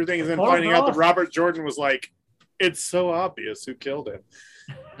looking through things and then finding out that Robert Jordan was like, it's so obvious who killed him.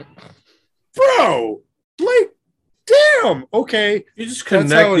 Bro, like, damn. Okay. You just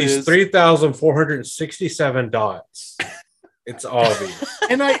connect these 3,467 dots. It's obvious.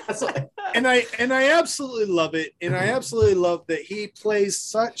 And I absolutely love it. And I absolutely love that he plays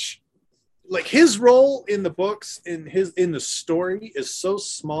such, like, his role in the books, in the story is so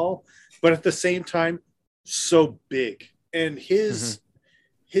small, but at the same time so big. And his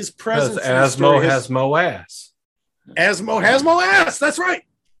presence, Asmo has mo ass. Asmo has mo ass. That's right.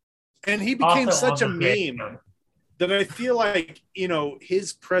 And he became such a meme that I feel like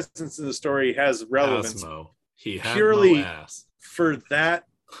his presence in the story has relevance. Asmo. He had purely mo ass. For that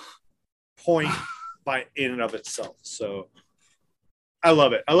point by in and of itself. So I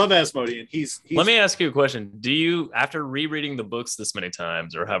love it. I love Asmodean. He's Let me ask you a question. Do you, after rereading the books this many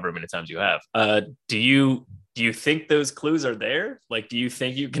times, or however many times you have, do you think those clues are there? Like, do you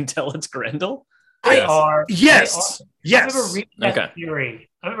think you can tell it's Grendel? They are. Yes. I remember reading that theory.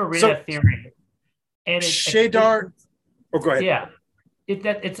 And it's Shadar. Go ahead. Yeah.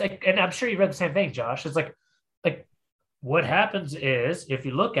 It's like, and I'm sure you read the same thing, Josh. It's like what happens is, if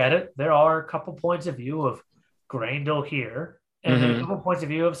you look at it, there are a couple points of view of Grendel here, and then a couple points of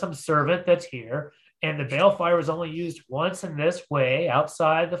view of some servant that's here, and the balefire was only used once in this way,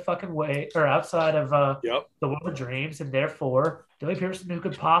 outside the fucking way, or outside of the world of dreams, and therefore the only person who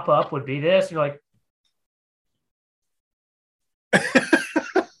could pop up would be this. And you're like, I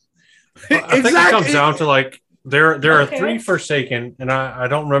think it comes down to like there are 3 Forsaken, and I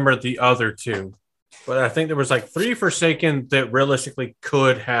don't remember the other 2, but I think there was like 3 Forsaken that realistically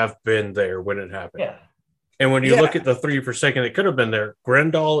could have been there when it happened. Yeah. And when you look at the 3 Forsaken that could have been there,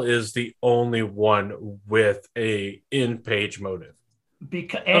 Grendel is the only one with a in-page motive.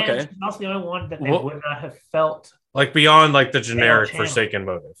 And that's the only one that they would not have felt. Like beyond like the generic Forsaken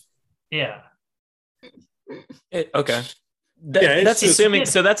motive. Yeah. That's assuming.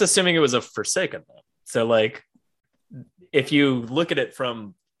 So that's assuming it was a Forsaken. So like, if you look at it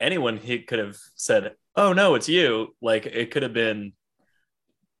from anyone, he could have said, "Oh no, it's you." Like it could have been.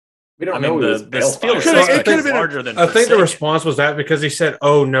 We don't know. The field it could have been larger than. I think the response was that because he said,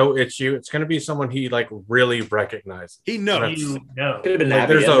 "Oh no, it's you." It's going to be someone he like really recognizes. He knows. Could have been like,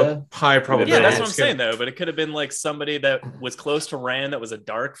 there's a high probability. Yeah, that's what I'm saying though. But it could have been like somebody that was close to Rand, that was a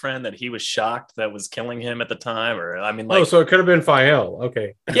dark friend that he was shocked that was killing him at the time, or I mean, like, so it could have been Fael.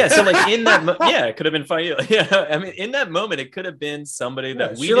 Okay. Yeah, so like in that, it could have been Fael. Yeah, I mean, in that moment, it could have been somebody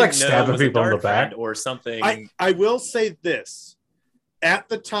that we didn't know was a dark friend or something. I will say this. At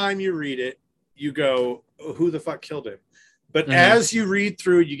the time you read it, you go, who the fuck killed him? But as you read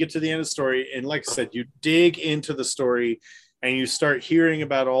through, you get to the end of the story. And like I said, you dig into the story and you start hearing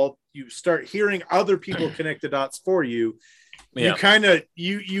hearing other people connect the dots for you. Yeah. You kind of,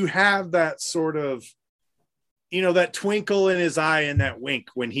 you have that sort of, that twinkle in his eye and that wink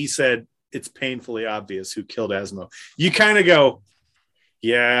when he said, it's painfully obvious who killed Asmo. You kind of go,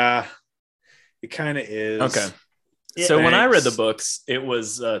 yeah, it kind of is. Okay. So when I read the books, it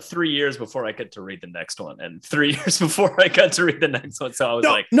was 3 years before I got to read the next one, and 3 years before I got to read the next one. So I was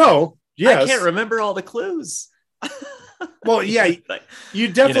I can't remember all the clues. Well, yeah, you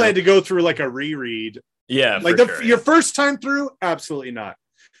definitely had to go through like a reread. Yeah, like your first time through, absolutely not.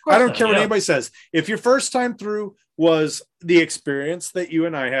 I don't care what anybody says. If your first time through was the experience that you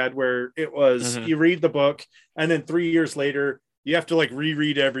and I had, where it was you read the book, and then 3 years later, you have to like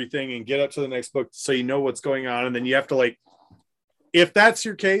reread everything and get up to the next book so you know what's going on. And then you have to like, if that's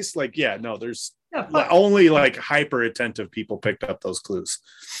your case, like, there's only like hyper attentive people picked up those clues.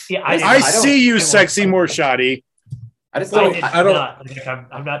 Yeah, I see you, sexy more shoddy. I'm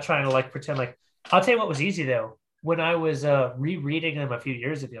not trying to like pretend like I'll tell you what was easy though. When I was rereading them a few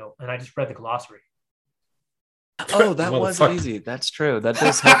years ago, and I just read the glossary. Oh, that was easy. That's true. That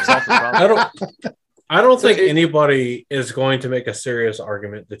does help solve the problem. I don't think anybody is going to make a serious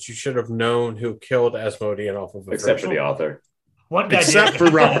argument that you should have known who killed Asmodean off of a Except for the author. One guy Except for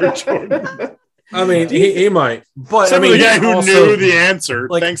Robert Jordan. I mean, he might, but Some I mean, of the guy who also, knew the answer.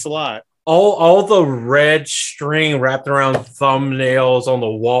 like, Thanks a lot. all the red string wrapped around thumbnails on the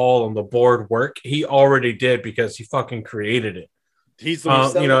wall on the board work. He already did because he fucking created it. He's the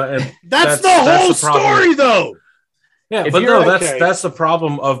one. You know, and that's the whole story, though. Yeah, If but you're no, okay. that's the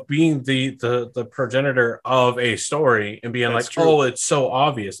problem of being the progenitor of a story and being That's like, true. oh, it's so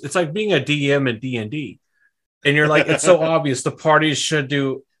obvious. It's like being a DM in D&D, and you're like, it's so obvious. The parties should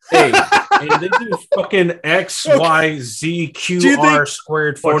do A, and they do fucking X, Y, Z, Q, R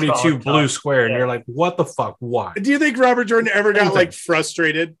squared 42 blue square, and you're like, what the fuck? Why? Do you think Robert Jordan ever got like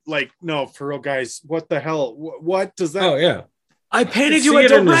frustrated? Like, no, for real, guys, what the hell? What does that? Oh yeah. I painted You you a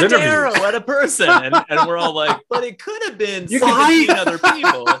see it in his direct interviews. arrow at a person, and we're all like, but it could have been 17 other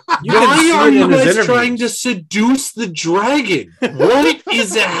people. Why are you guys trying to seduce the dragon? What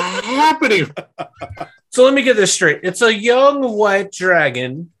is happening? So let me get this straight. It's a young white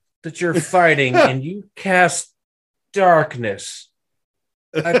dragon that you're fighting, and you cast darkness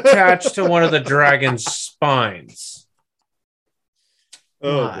attached to one of the dragon's spines.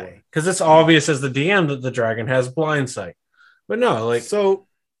 Oh, Why? Because it's obvious as the DM that the dragon has blind sight. But no, like, so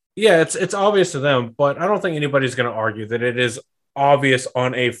yeah, it's obvious to them, but I don't think anybody's going to argue that it is obvious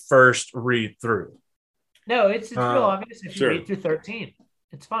on a first read through. No, it's real obvious if you sure. read through 13.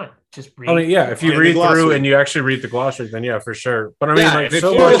 It's fine. Just read. I mean, yeah, if you Yeah, the read through glossary. and you actually read the glossary, then yeah, for sure. But I mean, Yeah, like, if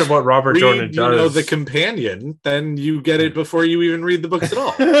so you much of what Robert Jordan You does. know the companion, then you get it before you even read the books at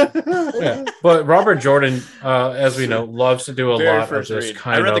all. Yeah, but Robert Jordan, as we know, loves to do a Very lot of first this read.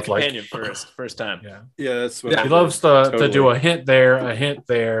 kind I read of the like, companion first time. yeah, yeah, that's what he loves to Totally. do a hint there, a hint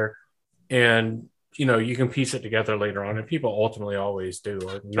there, and you know you can piece it together later on, and people ultimately always do.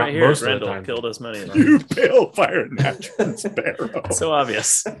 Like, not Right here, most of the Grendel time. killed us many of You them. balefire Natron Sparrow. So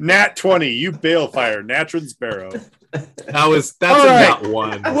obvious. Nat 20, you balefire Natron Sparrow. That's All a right. not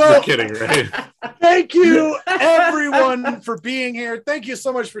one. Well- You're kidding, right? Thank you, everyone, for being here. Thank you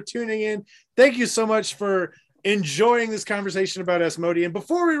so much for tuning in. Thank you so much for enjoying this conversation about Asmodean.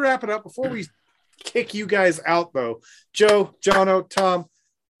 Before we wrap it up, before we kick you guys out, though, Joe, Jono, Tom,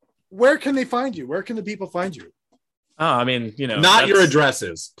 where can they find you? Where can the people find you? Oh, I mean, you know, Not your that's-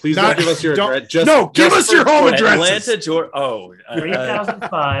 addresses. Please Not- don't give us your don't- address. Just, no, give just us your for- home addresses. Atlanta, Georgia. Oh,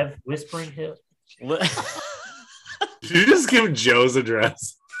 3005 Whispering Hill. Did you just give Joe's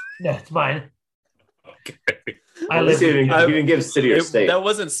address? No, it's mine. Okay. I At least live. you didn't give city or state. that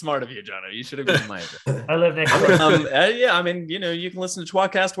wasn't smart of you, Jono. You should have given my address. I live next door. Yeah, I mean, you know, you can listen to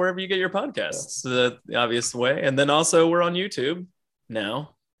tWoTcast wherever you get your podcasts, the obvious way. And then also we're on YouTube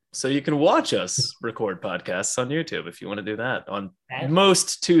now. So you can watch us record podcasts on YouTube if you want to do that on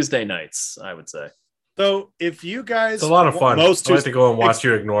most Tuesday nights, I would say. So if you guys, It's a lot of fun. Most I like to go and watch ex-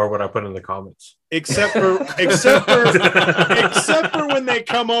 you ignore what I put in the comments. except for when they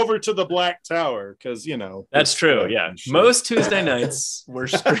come over to the Black Tower, because you know That's true. and Yeah. shit. Most Tuesday nights we're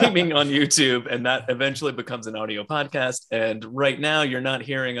streaming on YouTube, and that eventually becomes an audio podcast. And right now you're not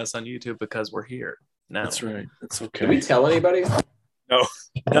hearing us on YouTube because we're here now. That's right. That's okay. Did we tell anybody?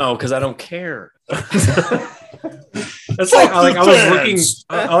 No, because I don't care. It's like, I was fans!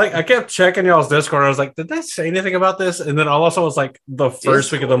 looking. I kept checking y'all's Discord. And I was like, did that say anything about this? And then also was like the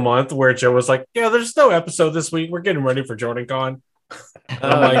first week of the month where Joe was like, yeah, there's no episode this week. We're getting ready for Jordan Con.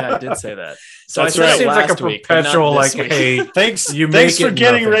 Oh, yeah, I did say that. So That's I said right. it Seems like a last week, but not perpetual this like, week. hey, Thanks. You Thanks make for it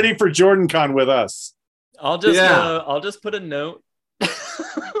getting nothing. ready for Jordan Con with us. I'll just Yeah. I'll just put a note in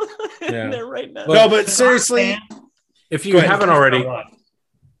Yeah. there right now. No, but seriously, if you Go ahead. haven't already,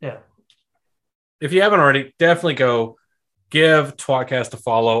 Yeah. if you haven't already, definitely go give tWoTcast a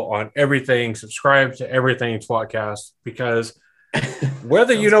follow on everything. Subscribe to everything tWoTcast, because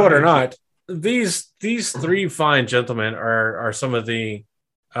whether you know it or not, these three fine gentlemen are some of the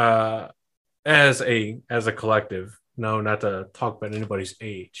as a collective. No, not to talk about anybody's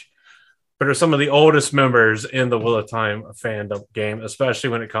age, but are some of the oldest members in the Wheel of Time fandom game, especially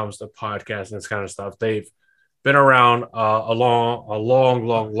when it comes to podcasts and this kind of stuff. They've been around a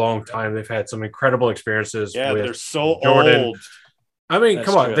long time. They've had some incredible experiences. yeah, with they're so Jordan. old. I mean, That's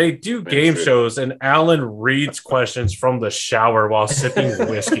come on. true. They do Very game true. shows, and Alan reads questions from the shower while sipping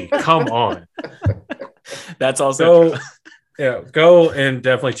whiskey. Come on. That's also Go, yeah, go and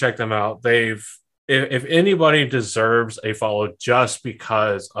definitely check them out. It's if anybody deserves a follow just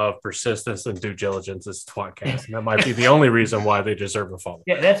because of persistence and due diligence, it's tWoTcast, and that might be the only reason why they deserve a follow.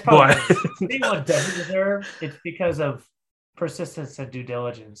 Yeah, that's probably if anyone doesn't deserve. It's because of persistence and due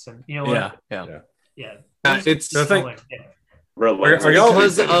diligence, and you know what? Yeah. It's the thing.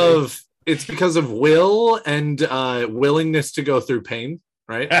 It's because of will and willingness to go through pain,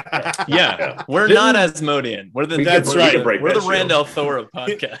 right? Yeah. We're not Asmodean. We're the We're the Randall Thor of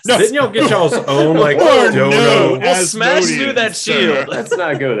podcast. No, didn't y'all get y'all's own like we'll smash through that shield. Let's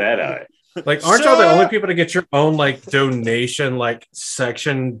not go that high. Like, aren't y'all the only people to get your own like donation like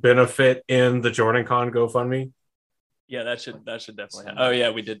section benefit in the Jordan Con GoFundMe? Yeah, that should definitely happen. Oh yeah,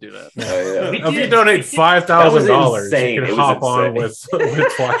 we did do that. If you donate $5,000, you can hop on with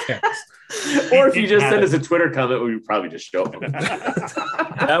tWoTcast. Or if you just send us a Twitter comment, we would probably just show up.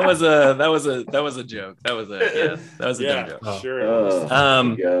 That was a joke. That was a dumb joke. Oh, sure.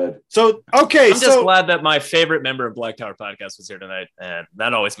 God. So okay, I'm just glad that my favorite member of Black Tower Podcast was here tonight, and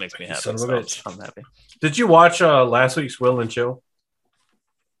that always makes me happy. So I'm happy. Did you watch last week's Will and Chill?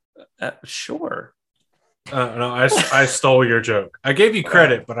 Sure. No, I stole your joke. I gave you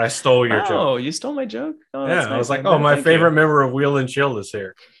credit, but I stole your joke. Oh, you stole my joke? Oh, yeah, I was like, my favorite member of Will and Chill is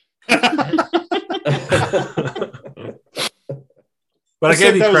here. But I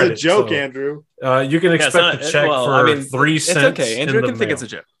gave you credit. That was a joke, so, Andrew. You can expect a check for 3 cents. It's okay. Andrew can think it's a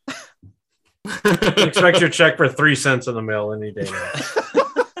joke. Expect your check for 3 cents in the mail any day now.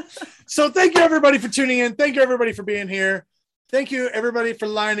 So thank you everybody for tuning in. Thank you everybody for being here. Thank you everybody for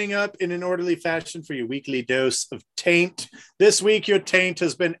lining up in an orderly fashion for your weekly dose of taint. This week your taint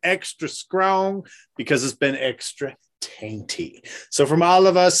has been extra strong because it's been extra tainty. So from all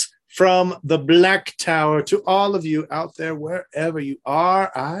of us, from the Black Tower to all of you out there, wherever you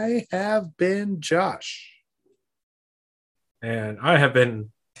are, I have been Josh. And I have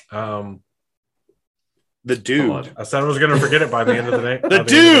been the dude. I said I was going to forget it by the end of the day. The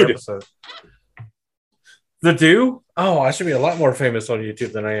dude. The dude? Oh, I should be a lot more famous on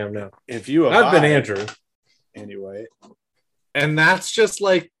YouTube than I am now. I've been Andrew. Anyway. And that's just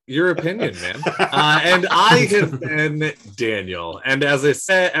like your opinion, man. And I have been Daniel. And as I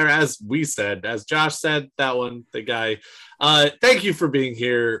said, or as we said, as Josh said, the guy, thank you for being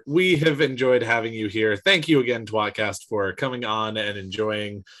here. We have enjoyed having you here. Thank you again, tWoTcast, for coming on and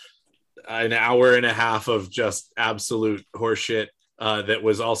enjoying an hour and a half of just absolute horseshit that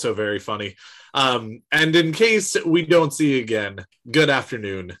was also very funny. And in case we don't see you again, good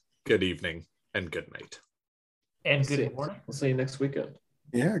afternoon, good evening, and good night. And good morning. We'll see you next weekend.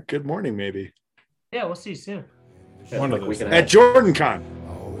 Yeah, good morning, maybe. Yeah, we'll see you soon. One of those at Jordan Con.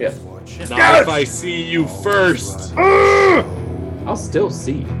 Yeah. Not if I see you first. I'll still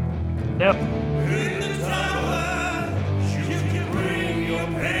see you. No.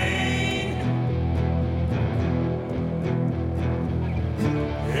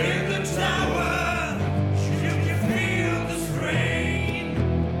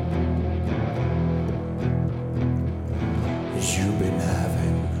 You've been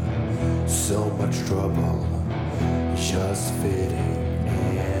having so much trouble just fitting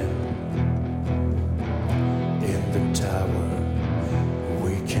in the tower.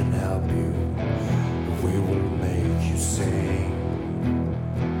 We can help you. We will make you sing.